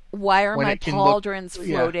halter? Why are my pauldrons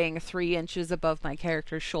floating 3 inches above my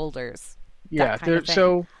character's shoulders? Yeah,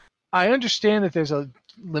 so I understand that there's a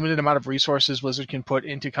limited amount of resources Blizzard can put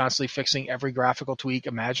into constantly fixing every graphical tweak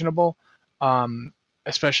imaginable,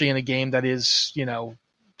 especially in a game that is,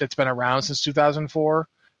 that's been around since 2004.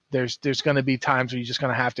 There's going to be times where you're just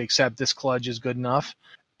going to have to accept this kludge is good enough.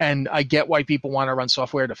 And I get why people want to run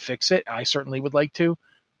software to fix it. I certainly would like to,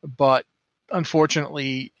 but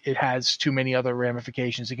unfortunately, it has too many other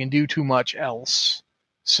ramifications. It can do too much else.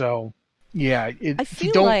 So, yeah, if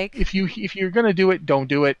you're going to do it, don't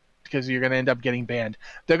do it, because you're going to end up getting banned.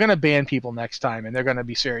 They're going to ban people next time, and they're going to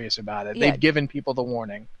be serious about it. Yeah. They've given people the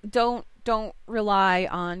warning. Don't rely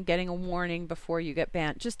on getting a warning before you get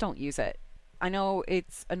banned. Just don't use it. I know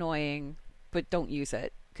it's annoying, but don't use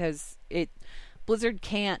it, because Blizzard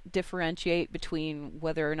can't differentiate between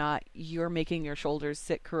whether or not you're making your shoulders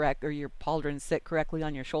sit correct, or your pauldrons sit correctly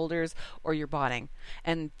on your shoulders, or you're botting.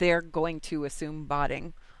 And they're going to assume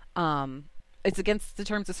botting. It's against the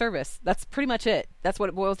terms of service. That's pretty much it. That's what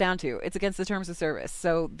it boils down to. It's against the terms of service.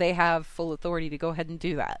 So they have full authority to go ahead and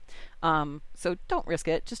do that. So don't risk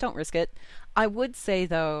it. Just don't risk it. I would say,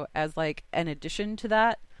 though, as like an addition to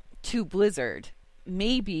that, to Blizzard,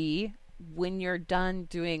 maybe when you're done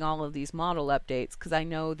doing all of these model updates, because I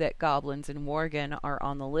know that Goblins and Worgen are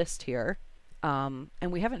on the list here, and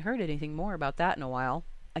we haven't heard anything more about that in a while.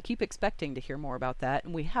 I keep expecting to hear more about that,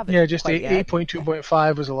 and we haven't. Yeah, just quite yet.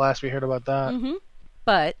 8.2.5 was the last we heard about that. Mm-hmm.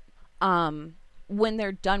 But when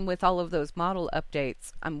they're done with all of those model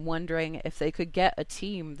updates, I'm wondering if they could get a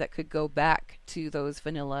team that could go back to those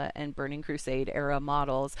Vanilla and Burning Crusade era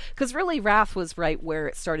models. Because really, Wrath was right where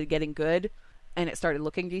it started getting good, and it started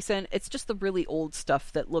looking decent. It's just the really old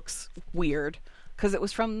stuff that looks weird, because it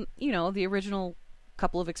was from, the original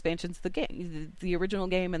couple of expansions of the game, the original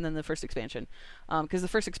game, and then the first expansion. Because the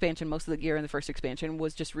first expansion, most of the gear in the first expansion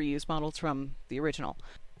was just reused models from the original.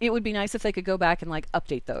 It would be nice if they could go back and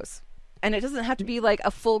update those, and it doesn't have to be a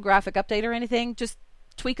full graphic update or anything. Just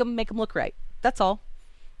tweak them, make them look right. That's all.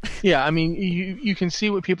 Yeah, I mean, you can see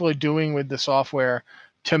what people are doing with the software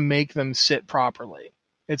to make them sit properly.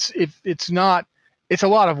 It's a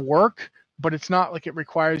lot of work, but it's not like it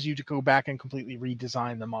requires you to go back and completely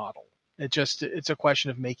redesign the model. It's a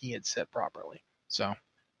question of making it sit properly. So,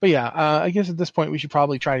 but yeah, I guess at this point we should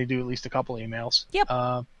probably try to do at least a couple emails.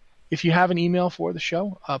 Yep. If you have an email for the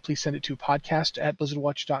show, please send it to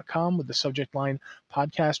podcast@blizzardwatch.com with the subject line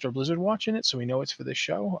podcast or Blizzard Watch in it, so we know it's for this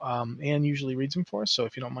show. Anne usually reads them for us, so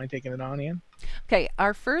if you don't mind taking it on, Anne. Okay,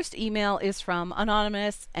 our first email is from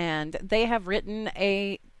Anonymous, and they have written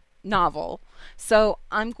a novel. So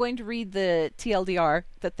I'm going to read the TLDR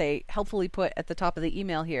that they helpfully put at the top of the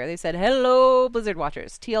email here. They said, "Hello, Blizzard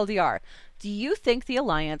Watchers. TLDR. Do you think the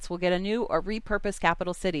Alliance will get a new or repurposed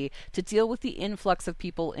capital city to deal with the influx of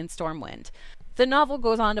people in Stormwind?" The novel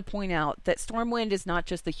goes on to point out that Stormwind is not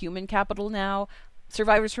just the human capital now.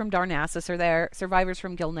 Survivors from Darnassus are there. Survivors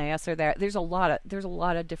from Gilneas are there. There's a lot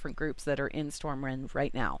of different groups that are in Stormwind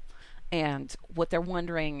right now. And what they're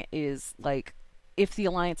wondering is, if the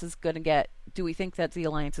Alliance is going to get... Do we think that the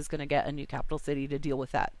Alliance is going to get a new capital city to deal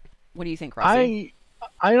with that? What do you think, Rossi?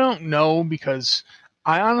 I don't know, because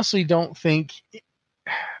I honestly don't think...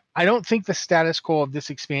 I don't think the status quo of this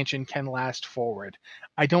expansion can last forward.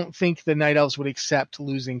 I don't think the Night Elves would accept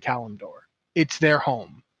losing Kalimdor. It's their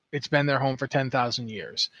home. It's been their home for 10,000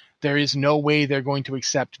 years. There is no way they're going to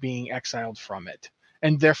accept being exiled from it.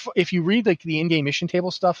 And if you read the in-game mission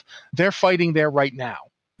table stuff, they're fighting there right now.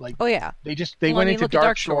 Oh yeah, they went into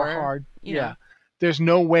Darkshore hard. Yeah, there's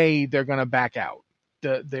no way they're going to back out.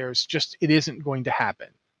 It isn't going to happen.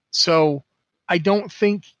 So I don't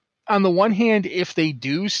think, on the one hand, if they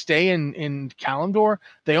do stay in Kalimdor,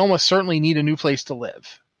 they almost certainly need a new place to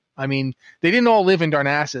live. I mean, they didn't all live in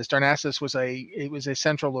Darnassus. Darnassus was a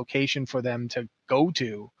central location for them to go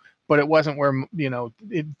to, but it wasn't where,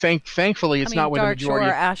 thankfully it's not where the majority.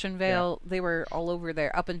 Darkshore, Ashenvale, they were all over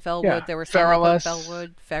there. Up in Fellwood, Yeah. there were some up in Feralus.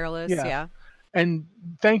 Fellwood, Feralus, yeah. And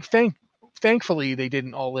thankfully they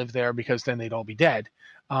didn't all live there, because then they'd all be dead.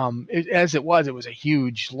 As it was a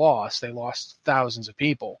huge loss. They lost thousands of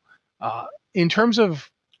people. In terms of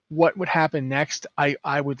what would happen next,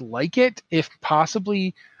 I would like it if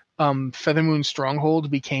possibly Feathermoon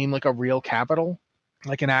Stronghold became a real capital,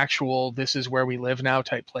 an actual "this is where we live now"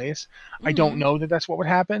 type place. Mm-hmm. I don't know that that's what would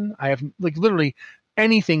happen. I have literally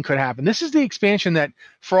anything could happen. This is the expansion that,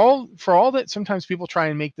 for all that sometimes people try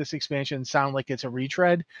and make this expansion sound like it's a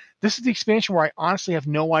retread, this is the expansion where I honestly have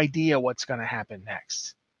no idea what's going to happen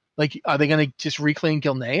next. Are they going to just reclaim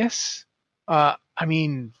Gilneas? I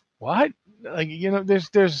mean, what?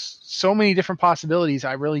 There's so many different possibilities.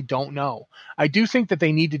 I really don't know. I do think that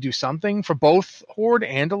they need to do something for both Horde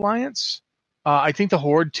and Alliance. I think the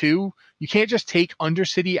Horde too. You can't just take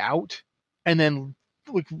Undercity out and then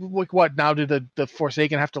what now? Do the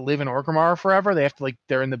Forsaken have to live in Orgrimmar forever? They have to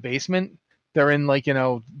they're in the basement. They're in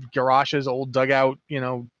Garrosh's old dugout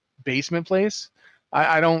basement place.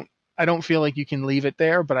 I don't feel like you can leave it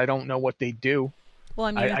there, but I don't know what they do. Well,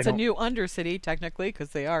 I mean, it's a new Undercity, technically, because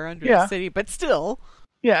they are under the city, but still.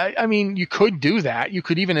 Yeah, I mean, you could do that. You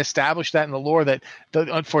could even establish that in the lore, that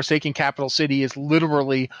the Forsaken capital city is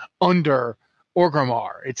literally under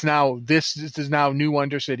Orgrimmar. It's now, this is now new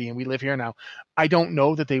Undercity, and we live here now. I don't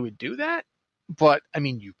know that they would do that, but, I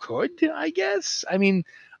mean, you could, I guess. I mean,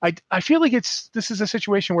 I feel like this is a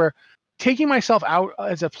situation where, taking myself out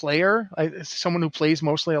as a player, as someone who plays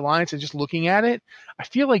mostly Alliance, and just looking at it, I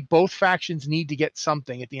feel like both factions need to get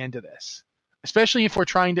something at the end of this. Especially if we're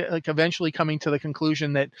trying to eventually coming to the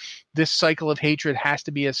conclusion that this cycle of hatred has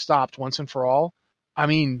to be stopped once and for all. I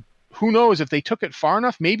mean, who knows, if they took it far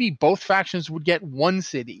enough, maybe both factions would get one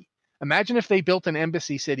city. Imagine if they built an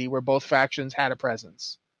embassy city where both factions had a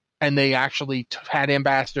presence, and they actually had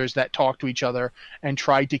ambassadors that talked to each other and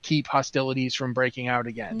tried to keep hostilities from breaking out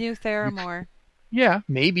again. New Theramore. Yeah,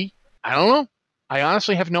 maybe. I don't know. I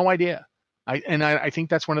honestly have no idea. I think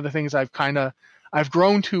that's one of the things I've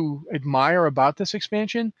grown to admire about this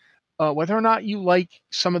expansion. Whether or not you like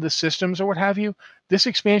some of the systems or what have you, this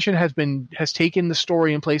expansion has taken the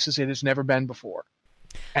story in places it has never been before,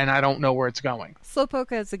 and I don't know where it's going.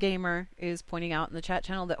 Slowpoke, as a gamer, is pointing out in the chat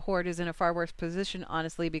channel that Horde is in a far worse position,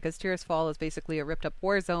 honestly, because Tirisfal is basically a ripped up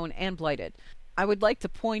war zone and blighted. I would like to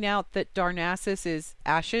point out that Darnassus is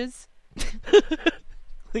ashes.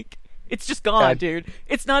 Like, it's just gone, dude.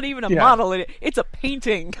 It's not even a model. It's a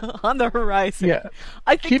painting on the horizon. Yeah.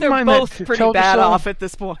 I think they're both pretty bad off at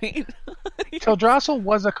this point. Teldrassil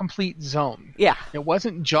was a complete zone. Yeah. It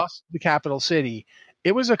wasn't just the capital city.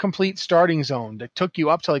 It was a complete starting zone that took you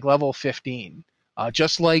up to like level 15,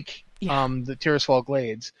 just like the Tirisfal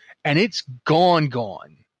Glades. And it's gone.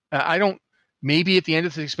 I don't... Maybe at the end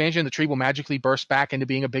of the expansion, the tree will magically burst back into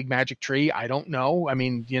being a big magic tree. I don't know. I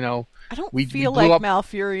mean, I don't feel like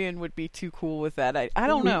Malfurion would be too cool with that. I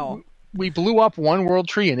don't know. We blew up one world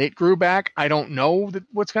tree and it grew back. I don't know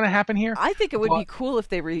what's going to happen here. I think it would be cool if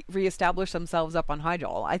they reestablish themselves up on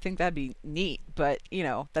Hyjal. I think that'd be neat, but,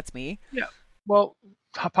 that's me. Yeah. Well,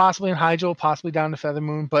 possibly in Hyjal, possibly down to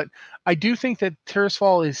Feathermoon, but I do think that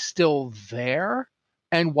Tirisfal is still there.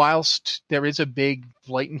 And whilst there is a big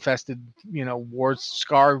blight-infested, war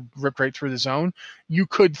scar ripped right through the zone, you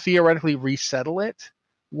could theoretically resettle it.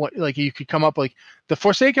 You could come up, the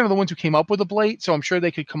Forsaken are the ones who came up with the blight, so I'm sure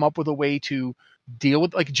they could come up with a way to deal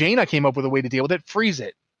with, Jaina came up with a way to deal with it. Freeze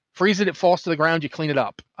it, it falls to the ground, you clean it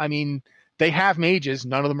up. I mean, they have mages,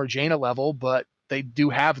 none of them are Jaina level, but they do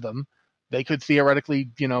have them. They could theoretically,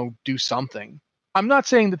 do something. I'm not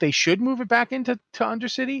saying that they should move it back into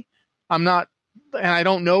Undercity. I'm not. And I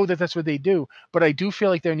don't know that that's what they do, but I do feel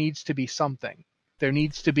like there needs to be something. There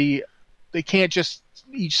needs to be. They can't just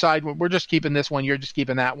each side. We're just keeping this one. You're just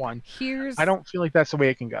keeping that one. I don't feel like that's the way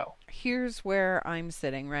it can go. Here's where I'm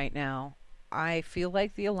sitting right now. I feel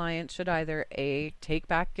like the Alliance should either take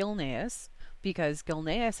back Gilneas, because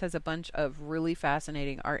Gilneas has a bunch of really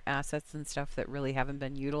fascinating art assets and stuff that really haven't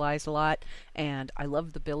been utilized a lot. And I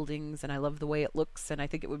love the buildings and I love the way it looks. And I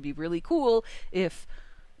think it would be really cool if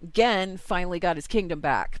Genn finally got his kingdom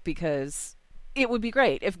back, because it would be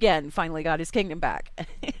great if Genn finally got his kingdom back.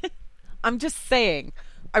 I'm just saying,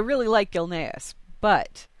 I really like Gilneas,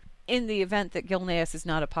 but in the event that Gilneas is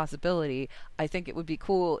not a possibility, I think it would be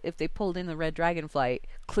cool if they pulled in the Red Dragonflight,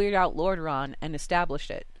 cleared out Lordaeron, and established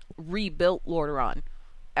it. Rebuilt Lordaeron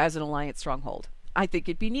as an Alliance stronghold. I think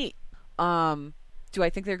it'd be neat. Do I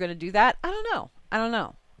think they're going to do that? I don't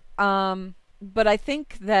know. But I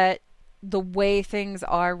think that the way things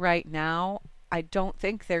are right now, I don't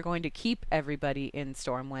think they're going to keep everybody in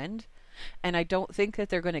Stormwind. And I don't think that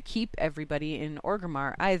they're going to keep everybody in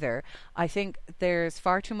Orgrimmar either. I think there's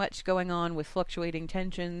far too much going on with fluctuating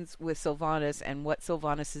tensions with Sylvanas and what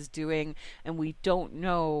Sylvanas is doing, and we don't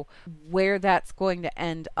know where that's going to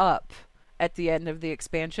end up at the end of the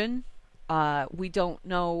expansion. We don't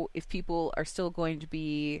know if people are still going to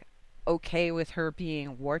be okay with her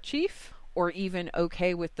being War Chief, or even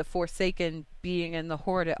okay with the Forsaken being in the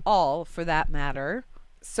Horde at all, for that matter.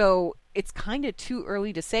 So it's kind of too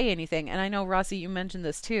early to say anything. And I know, Rossi, you mentioned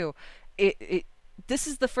this too. This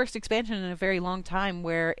is the first expansion in a very long time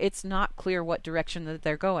where it's not clear what direction that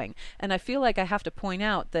they're going. And I feel like I have to point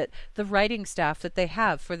out that the writing staff that they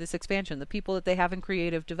have for this expansion, the people that they have in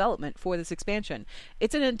creative development for this expansion,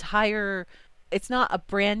 it's not a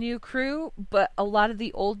brand new crew, but a lot of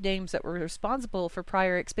the old names that were responsible for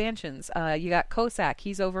prior expansions. You got Kosak,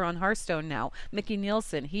 he's over on Hearthstone now. Mickey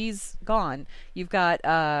Nielsen, he's gone. You've got,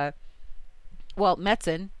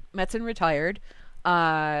 Metzen. Metzen retired.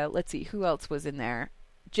 Let's see, who else was in there?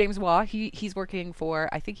 James Waugh, he's working for,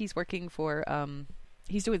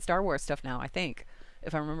 he's doing Star Wars stuff now, I think,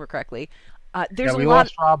 if I remember correctly. We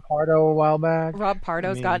lost Rob Pardo a while back. Rob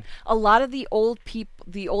Pardo's gone. A lot of the old people,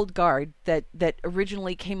 the old guard that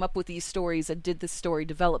originally came up with these stories and did the story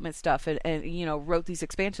development stuff and wrote these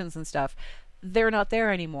expansions and stuff, they're not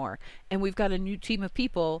there anymore. And we've got a new team of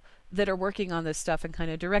people that are working on this stuff and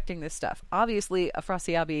kind of directing this stuff. Obviously,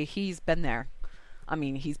 Afrasiabi, he's been there. I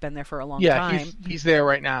mean, he's been there for a long time. Yeah, he's there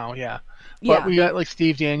right now, yeah. But we got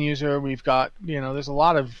Steve Danuser, we've got, there's a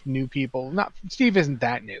lot of new people. Steve isn't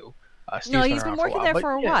that new. No, he's been working there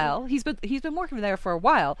for a while. He's been working there for a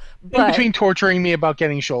while. But... in between torturing me about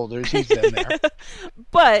getting shoulders, he's been there.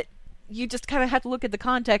 But you just kind of have to look at the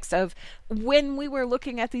context of when we were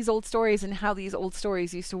looking at these old stories and how these old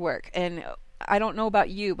stories used to work. And I don't know about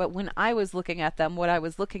you, but when I was looking at them, what I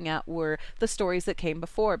was looking at were the stories that came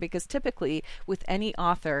before. Because typically, with any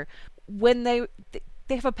author, when they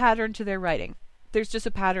have a pattern to their writing. There's just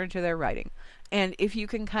a pattern to their writing. And if you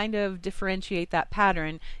can kind of differentiate that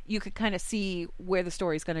pattern, you can kind of see where the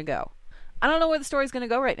story's going to go. I don't know where the story's going to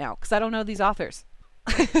go right now because I don't know these authors.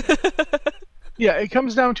 Yeah, it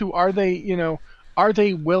comes down to, are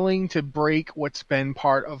they willing to break what's been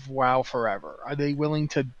part of WoW forever? Are they willing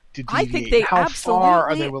to deviate? I think they How far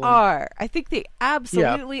are they absolutely willing? are. I think they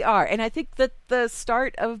absolutely are. And I think that the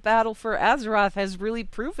start of Battle for Azeroth has really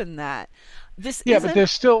proven that. This Yeah, isn't... but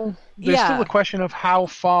there's still Yeah. a question of how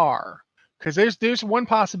far, because there's one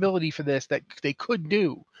possibility for this that they could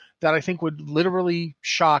do that I think would literally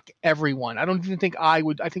shock everyone. I don't even think I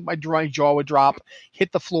would. I think my jaw would drop,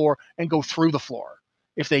 hit the floor, and go through the floor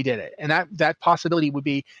if they did it. And that possibility would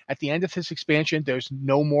be, at the end of this expansion, there's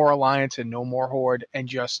no more Alliance and no more Horde, and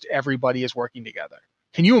just everybody is working together.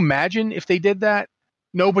 Can you imagine if they did that?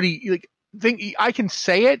 Nobody think I can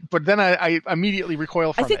say it, but then I immediately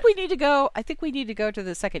recoil from it. I think we need to go to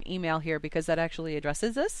the second email here because that actually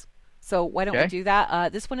addresses this. So why don't we do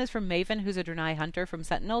that? This one is from Maven, who's a Draenei hunter from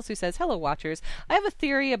Sentinels, who says, "Hello, Watchers. I have a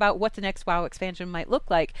theory about what the next WoW expansion might look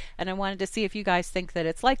like, and I wanted to see if you guys think that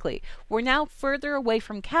it's likely. We're now further away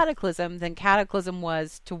from Cataclysm than Cataclysm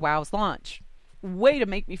was to WoW's launch." Way to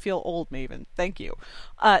make me feel old, Maven. Thank you.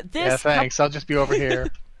 Yeah, thanks. I'll just be over here.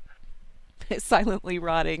 Silently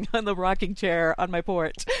rotting on the rocking chair on my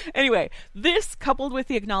porch. Anyway, this, coupled with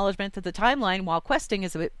the acknowledgement that the timeline, while questing,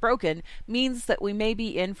 is a bit broken, means that we may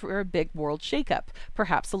be in for a big world shakeup.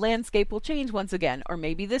 Perhaps the landscape will change once again, or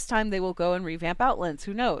maybe this time they will go and revamp Outlands,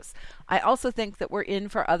 who knows. I also think that we're in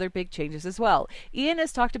for other big changes as well. Ian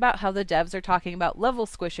has talked about how the devs are talking about level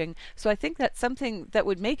squishing, so I think that's something that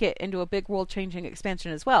would make it into a big world-changing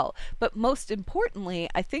expansion as well. But most importantly,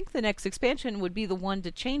 I think the next expansion would be the one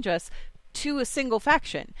to change us to a single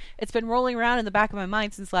faction. It's been rolling around in the back of my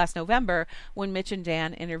mind since last November when Mitch and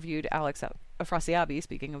Dan interviewed Alex Afrasiabi.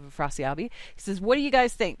 Speaking of Afrasiabi, he says, "What do you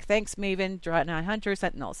guys think? Thanks, Maven, Draenei Hunter,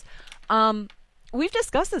 Sentinels." We've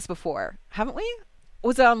discussed this before, haven't we?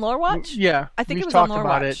 Was it on Lore Watch? Yeah, I think we've it was talked on Lore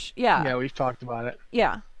about Watch. it. Yeah, yeah, we've talked about it.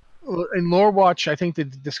 Yeah. In Lore Watch, I think the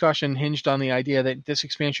discussion hinged on the idea that this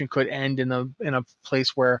expansion could end in a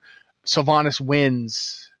place where Sylvanas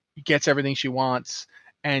wins, gets everything she wants,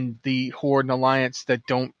 and the Horde and Alliance that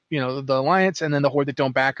don't, the Alliance and then the Horde that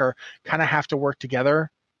don't back her kind of have to work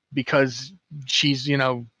together because she's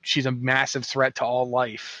a massive threat to all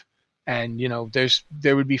life. And,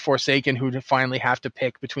 there would be Forsaken who'd finally have to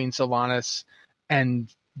pick between Sylvanas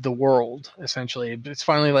and the world, essentially. It's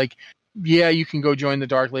finally like, yeah, you can go join the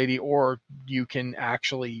Dark Lady, or you can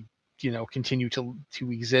actually, continue to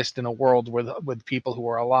exist in a world with people who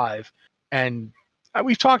are alive. And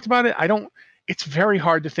we've talked about it. It's very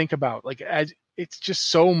hard to think about. As it's just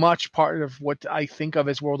so much part of what I think of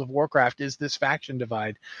as World of Warcraft is this faction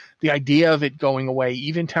divide. The idea of it going away,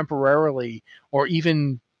 even temporarily, or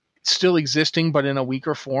even still existing but in a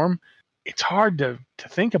weaker form, it's hard to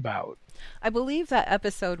think about. I believe that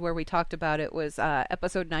episode where we talked about it was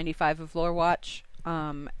episode 95 of Lore Watch.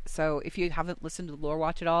 So if you haven't listened to Lore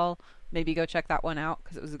Watch at all, maybe go check that one out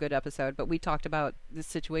because it was a good episode. But we talked about this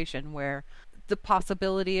situation where the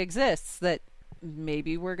possibility exists that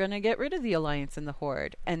maybe we're going to get rid of the Alliance and the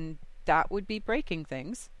Horde, and that would be breaking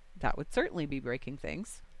things. That would certainly be breaking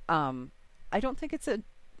things. I don't think it's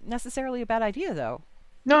necessarily a bad idea, though.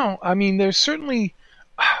 No, I mean, there's certainly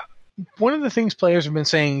one of the things players have been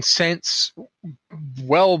saying since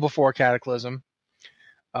well before Cataclysm,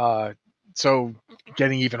 so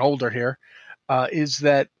getting even older here, is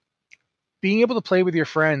that being able to play with your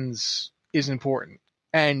friends is important.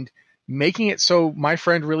 And making it so my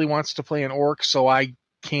friend really wants to play an orc, so I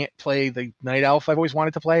can't play the night elf I've always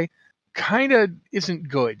wanted to play, kind of isn't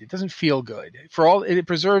good. It doesn't feel good. It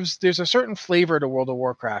preserves. There's a certain flavor to World of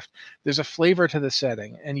Warcraft. There's a flavor to the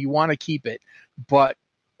setting, and you want to keep it. But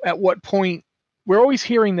at what point? We're always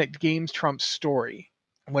hearing that games trump story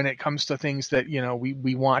when it comes to things that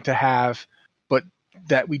we want to have, but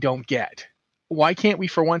that we don't get. Why can't we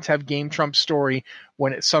for once have game trump story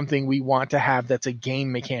when it's something we want to have that's a game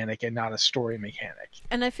mechanic and not a story mechanic?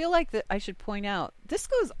 And I feel like that I should point out, this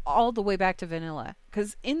goes all the way back to vanilla.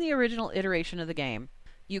 Because in the original iteration of the game,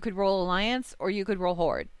 you could roll Alliance or you could roll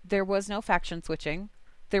Horde. There was no faction switching.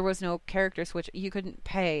 There was no character switch. You couldn't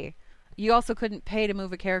pay. You also couldn't pay to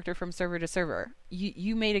move a character from server to server.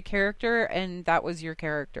 You made a character and that was your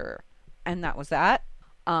character. And that was that.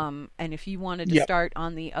 And if you wanted to start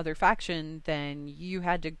on the other faction, then you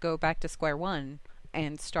had to go back to square one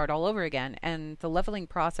and start all over again. And the leveling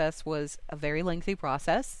process was a very lengthy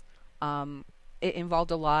process. It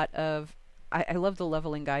involved a lot of... I love the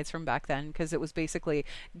leveling guides from back then because it was basically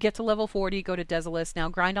get to level 40, go to Desolus, now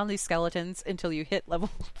grind on these skeletons until you hit level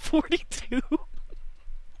 42.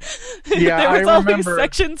 Yeah, There I was always remember.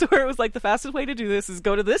 sections where it was like the fastest way to do this is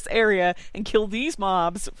go to this area and kill these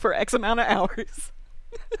mobs for X amount of hours.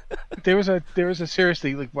 There was a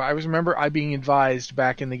seriously like I was remember I being advised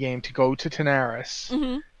back in the game to go to Tanaris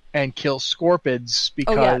Hmm. and kill Scorpids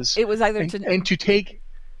Oh yeah, because it was either and to take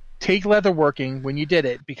leatherworking when you did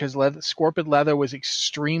it because Scorpid leather was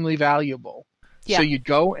extremely valuable. So yeah. you'd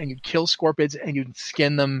go and you'd kill Scorpids and you'd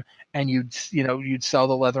skin them and you'd sell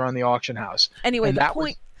the leather on the auction house. Anyway, And the that was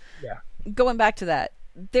point, yeah. going back to that,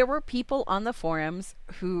 there were people on the forums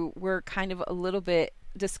who were kind of a little bit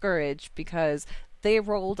discouraged because they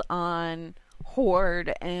rolled on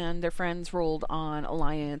Horde and their friends rolled on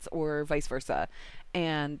Alliance or vice versa.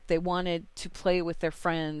 And they wanted to play with their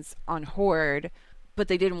friends on Horde, but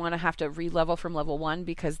they didn't want to have to re-level from level 1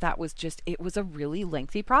 because it was a really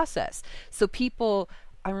lengthy process. So people,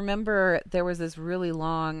 I remember there was this really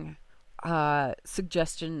long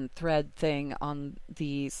suggestion thread thing on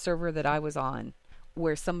the server that I was on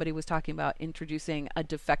where somebody was talking about introducing a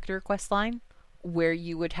defector questline where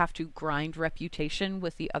you would have to grind reputation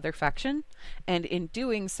with the other faction, and in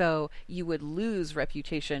doing so you would lose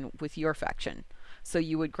reputation with your faction. So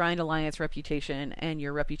you would grind alliance reputation and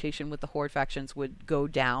your reputation with the horde factions would go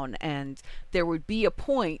down, and there would be a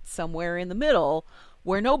point somewhere in the middle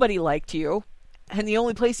where nobody liked you and the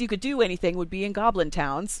only place you could do anything would be in goblin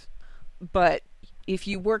towns. But if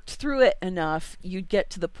you worked through it enough, you'd get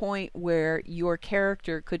to the point where your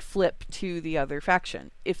character could flip to the other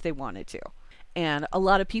faction if they wanted to. And a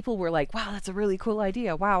lot of people were like, wow, that's a really cool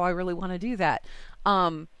idea. Wow, I really want to do that.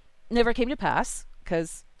 Never came to pass,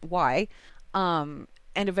 because why? And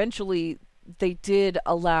eventually they did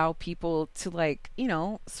allow people to, like,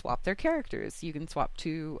 swap their characters. You can swap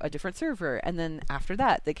to a different server. And then after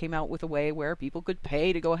that, they came out with a way where people could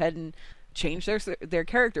pay to go ahead and change their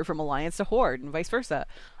character from Alliance to Horde and vice versa.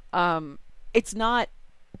 It's not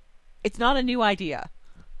a new idea.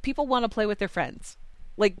 People want to play with their friends.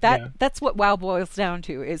 Like that Yeah. that's what WoW boils down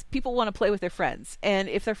to, is people want to play with their friends. And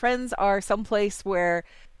if their friends are someplace where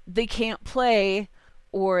they can't play,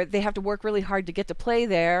 or they have to work really hard to get to play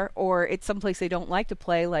there, or it's someplace they don't like to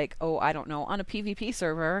play, like, oh, I don't know, on a PvP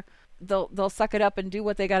server, they'll suck it up and do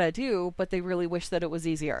what they got to do, but they really wish that it was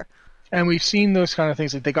easier. And we've seen those kind of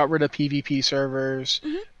things. Like they got rid of PvP servers.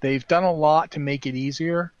 Mm-hmm. They've done a lot to make it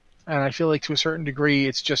easier. And I feel like to a certain degree,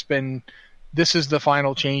 it's just been this is the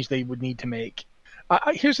final change they would need to make.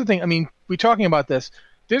 Here's the thing. I mean, we're talking about this.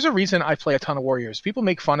 There's a reason I play a ton of Warriors. People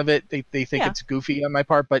make fun of it. They think it's goofy on my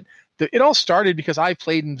part. But it all started because I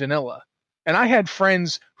played in vanilla. And I had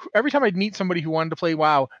friends, every time I'd meet somebody who wanted to play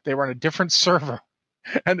WoW, they were on a different server.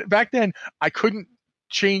 And back then, I couldn't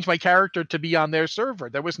change my character to be on their server.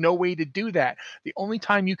 There was no way to do that. The only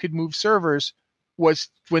time you could move servers was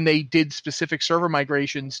when they did specific server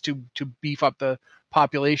migrations to beef up the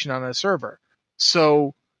population on a server.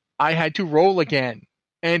 So I had to roll again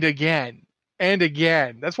and again and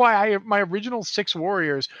again. That's why my original 6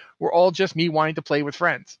 Warriors were all just me wanting to play with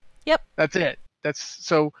friends. Yep. That's it.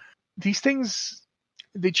 So these things,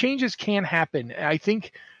 the changes can happen. I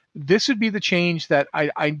think this would be the change that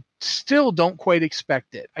I still don't quite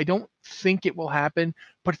expect it. I don't think it will happen,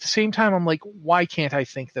 but at the same time, I'm like, why can't I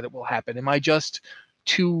think that it will happen? Am I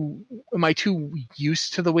too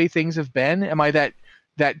used to the way things have been? Am I that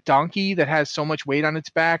donkey that has so much weight on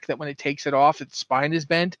its back that when it takes it off, its spine is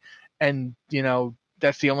bent, and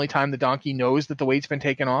that's the only time the donkey knows that the weight's been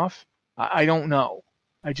taken off? I don't know.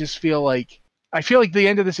 I just feel like the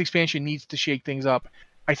end of this expansion needs to shake things up.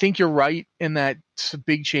 I think you're right in that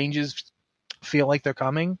big changes feel like they're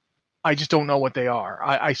coming. I just don't know what they are.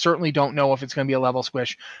 I certainly don't know if it's going to be a level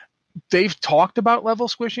squish. They've talked about level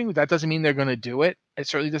squishing. That doesn't mean they're going to do it. It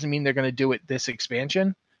certainly doesn't mean they're going to do it this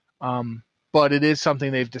expansion. But it is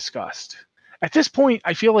something they've discussed. At this point,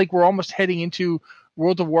 I feel like we're almost heading into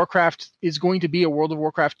World of Warcraft is going to be a World of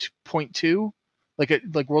Warcraft 2.2,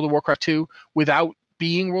 like World of Warcraft 2 without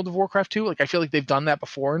being World of Warcraft 2. Like I feel like they've done that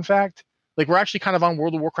before, in fact. Like we're actually kind of on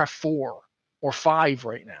World of Warcraft 4 or 5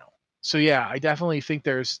 right now. So yeah, I definitely think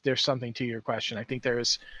there's something to your question. I think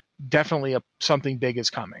there's definitely something big is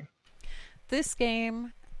coming. This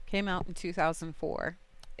game came out in 2004.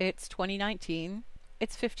 It's 2019.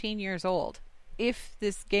 It's 15 years old. If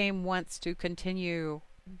this game wants to continue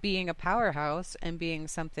being a powerhouse and being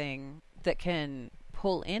something that can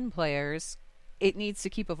pull in players, it needs to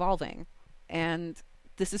keep evolving. And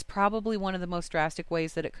this is probably one of the most drastic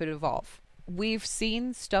ways that it could evolve. We've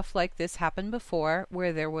seen stuff like this happen before,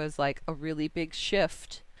 where there was like a really big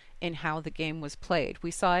shift in how the game was played.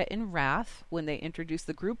 We saw it in Wrath when they introduced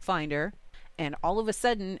the group finder, and all of a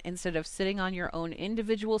sudden, instead of sitting on your own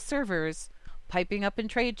individual servers, piping up in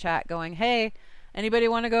trade chat going, hey, Anybody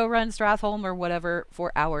want to go run Stratholme or whatever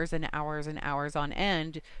for hours and hours and hours on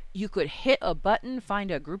end, you could hit a button,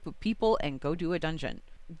 find a group of people, and go do a dungeon.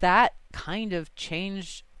 That kind of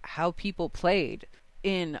changed how people played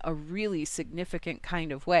in a really significant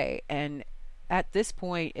kind of way. And at this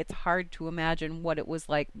point, it's hard to imagine what it was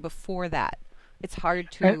like before that. It's hard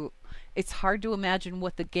to imagine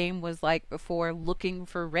what the game was like before looking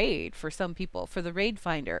for raid for some people, for the raid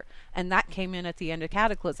finder. And that came in at the end of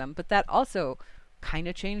Cataclysm. But that also kind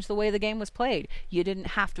of changed the way the game was played. You didn't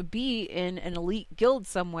have to be in an elite guild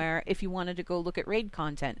somewhere if you wanted to go look at raid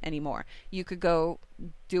content anymore. You could go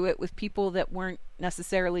do it with people that weren't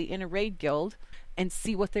necessarily in a raid guild and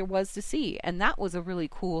see what there was to see. And that was a really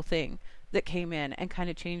cool thing that came in and kind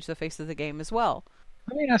of changed the face of the game as well.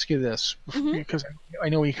 Let me ask you this, because I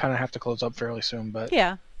know we kind of have to close up fairly soon, but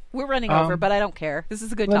yeah, we're running over, but I don't care. This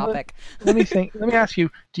is a good topic. Let me ask you,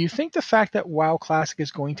 do you think the fact that WoW Classic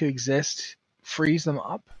is going to exist frees them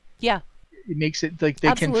up? Yeah. It makes it like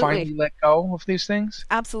they can finally let go of these things?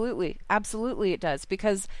 Absolutely it does,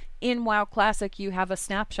 because in WoW Classic you have a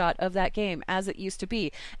snapshot of that game as it used to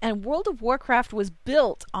be, and World of Warcraft was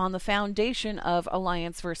built on the foundation of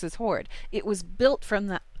Alliance versus Horde. It was built from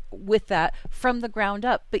the ground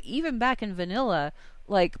up. But even back in vanilla,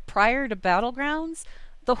 like prior to Battlegrounds,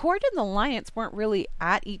 the Horde and the Alliance weren't really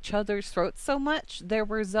at each other's throats so much. There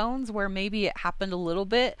were zones where maybe it happened a little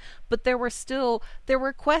bit, but there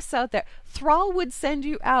were quests out there. Thrall would send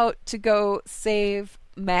you out to go save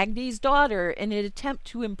Magni's daughter in an attempt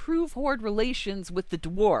to improve Horde relations with the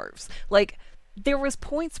dwarves. Like, there was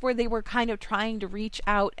points where they were kind of trying to reach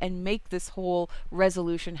out and make this whole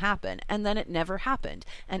resolution happen, and then it never happened.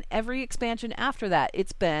 And every expansion after that,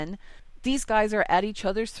 it's been, these guys are at each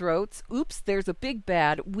other's throats. Oops, there's a big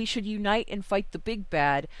bad. We should unite and fight the big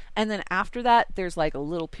bad. And then after that, there's like a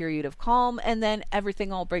little period of calm, and then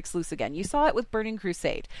everything all breaks loose again. You saw it with Burning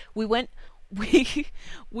Crusade. We went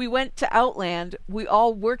to Outland. We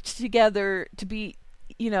all worked together to be,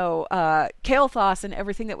 Kael'thas and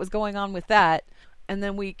everything that was going on with that. And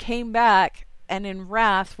then we came back, and in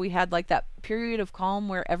Wrath, we had like that period of calm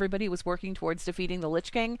where everybody was working towards defeating the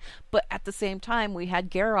Lich King. But at the same time, we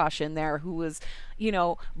had Garrosh in there who was,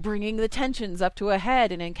 bringing the tensions up to a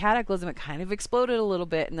head. And in Cataclysm, it kind of exploded a little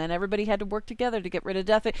bit. And then everybody had to work together to get rid of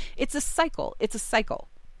death. It's a cycle.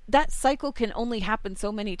 That cycle can only happen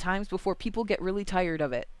so many times before people get really tired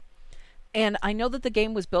of it. And I know that the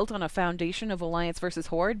game was built on a foundation of Alliance versus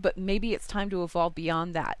Horde, but maybe it's time to evolve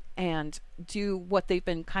beyond that and do what they've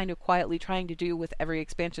been kind of quietly trying to do with every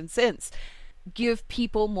expansion since. Give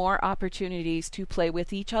people more opportunities to play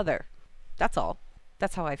with each other. That's all.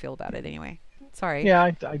 That's how I feel about it anyway. Sorry.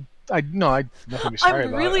 Yeah, nothing to be sorry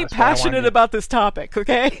about. I'm really passionate about this topic,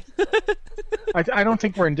 okay? I don't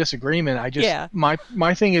think we're in disagreement.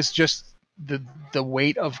 My thing is just the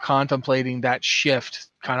weight of contemplating that shift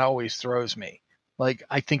kind of always throws me. Like,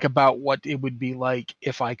 I think about what it would be like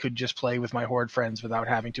if I could just play with my Horde friends without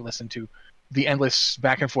having to listen to the endless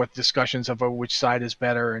back and forth discussions of which side is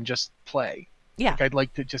better and just play. Yeah. Like, I'd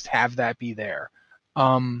like to just have that be there.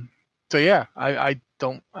 So yeah, I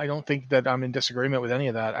don't think that I'm in disagreement with any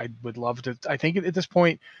of that. I would love to. I think at this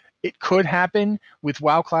point it could happen with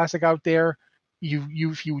WoW Classic out there.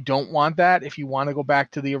 If you don't want that, if you want to go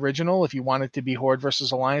back to the original, if you want it to be Horde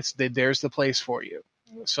versus Alliance, there's the place for you.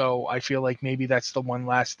 So I feel like maybe that's the one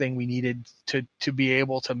last thing we needed to be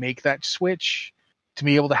able to make that switch, to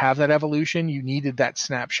be able to have that evolution. You needed that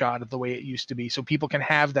snapshot of the way it used to be, so people can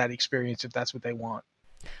have that experience if that's what they want.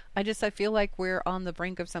 I feel like we're on the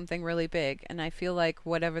brink of something really big, and I feel like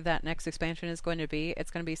whatever that next expansion is going to be,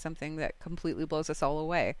 it's going to be something that completely blows us all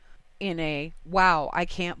away. In a, wow, I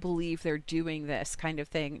can't believe they're doing this kind of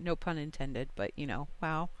thing. No pun intended, but,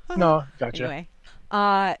 wow. No, gotcha. Anyway,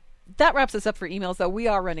 that wraps us up for emails, though. We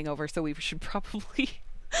are running over, so we should probably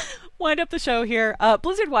wind up the show here.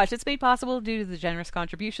 Blizzard Watch, it's made possible due to the generous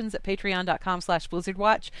contributions at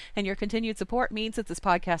patreon.com/BlizzardWatch, and your continued support means that this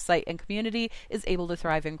podcast site and community is able to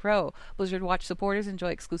thrive and grow. Blizzard Watch supporters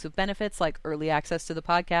enjoy exclusive benefits like early access to the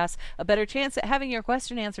podcast, a better chance at having your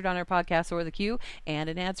question answered on our podcast or the queue, and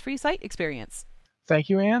an ads-free site experience. Thank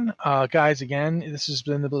you, Anne. Guys, again, this has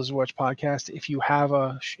been the Blizzard Watch podcast. If you have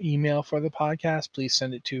a email for the podcast, please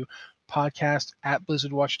send it to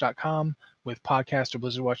podcast@blizzardwatch.com with podcast or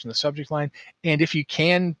Blizzard Watch in the subject line. And if you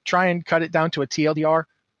can, try and cut it down to a TLDR,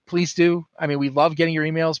 please do. I mean, we love getting your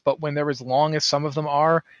emails, but when they're as long as some of them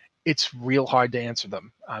are, it's real hard to answer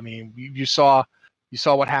them. I mean, you saw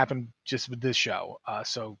what happened just with this show.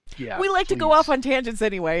 So, yeah. We like to go off on tangents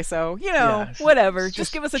anyway, so, whatever.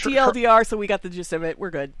 Just give us a TLDR so we got the gist of it. We're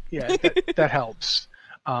good. Yeah, that helps.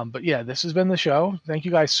 But yeah, this has been the show. Thank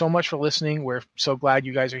you guys so much for listening. We're so glad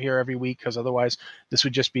you guys are here every week, because otherwise this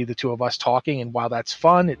would just be the two of us talking. And while that's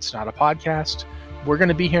fun, it's not a podcast. We're going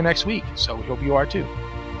to be here next week, so we hope you are too.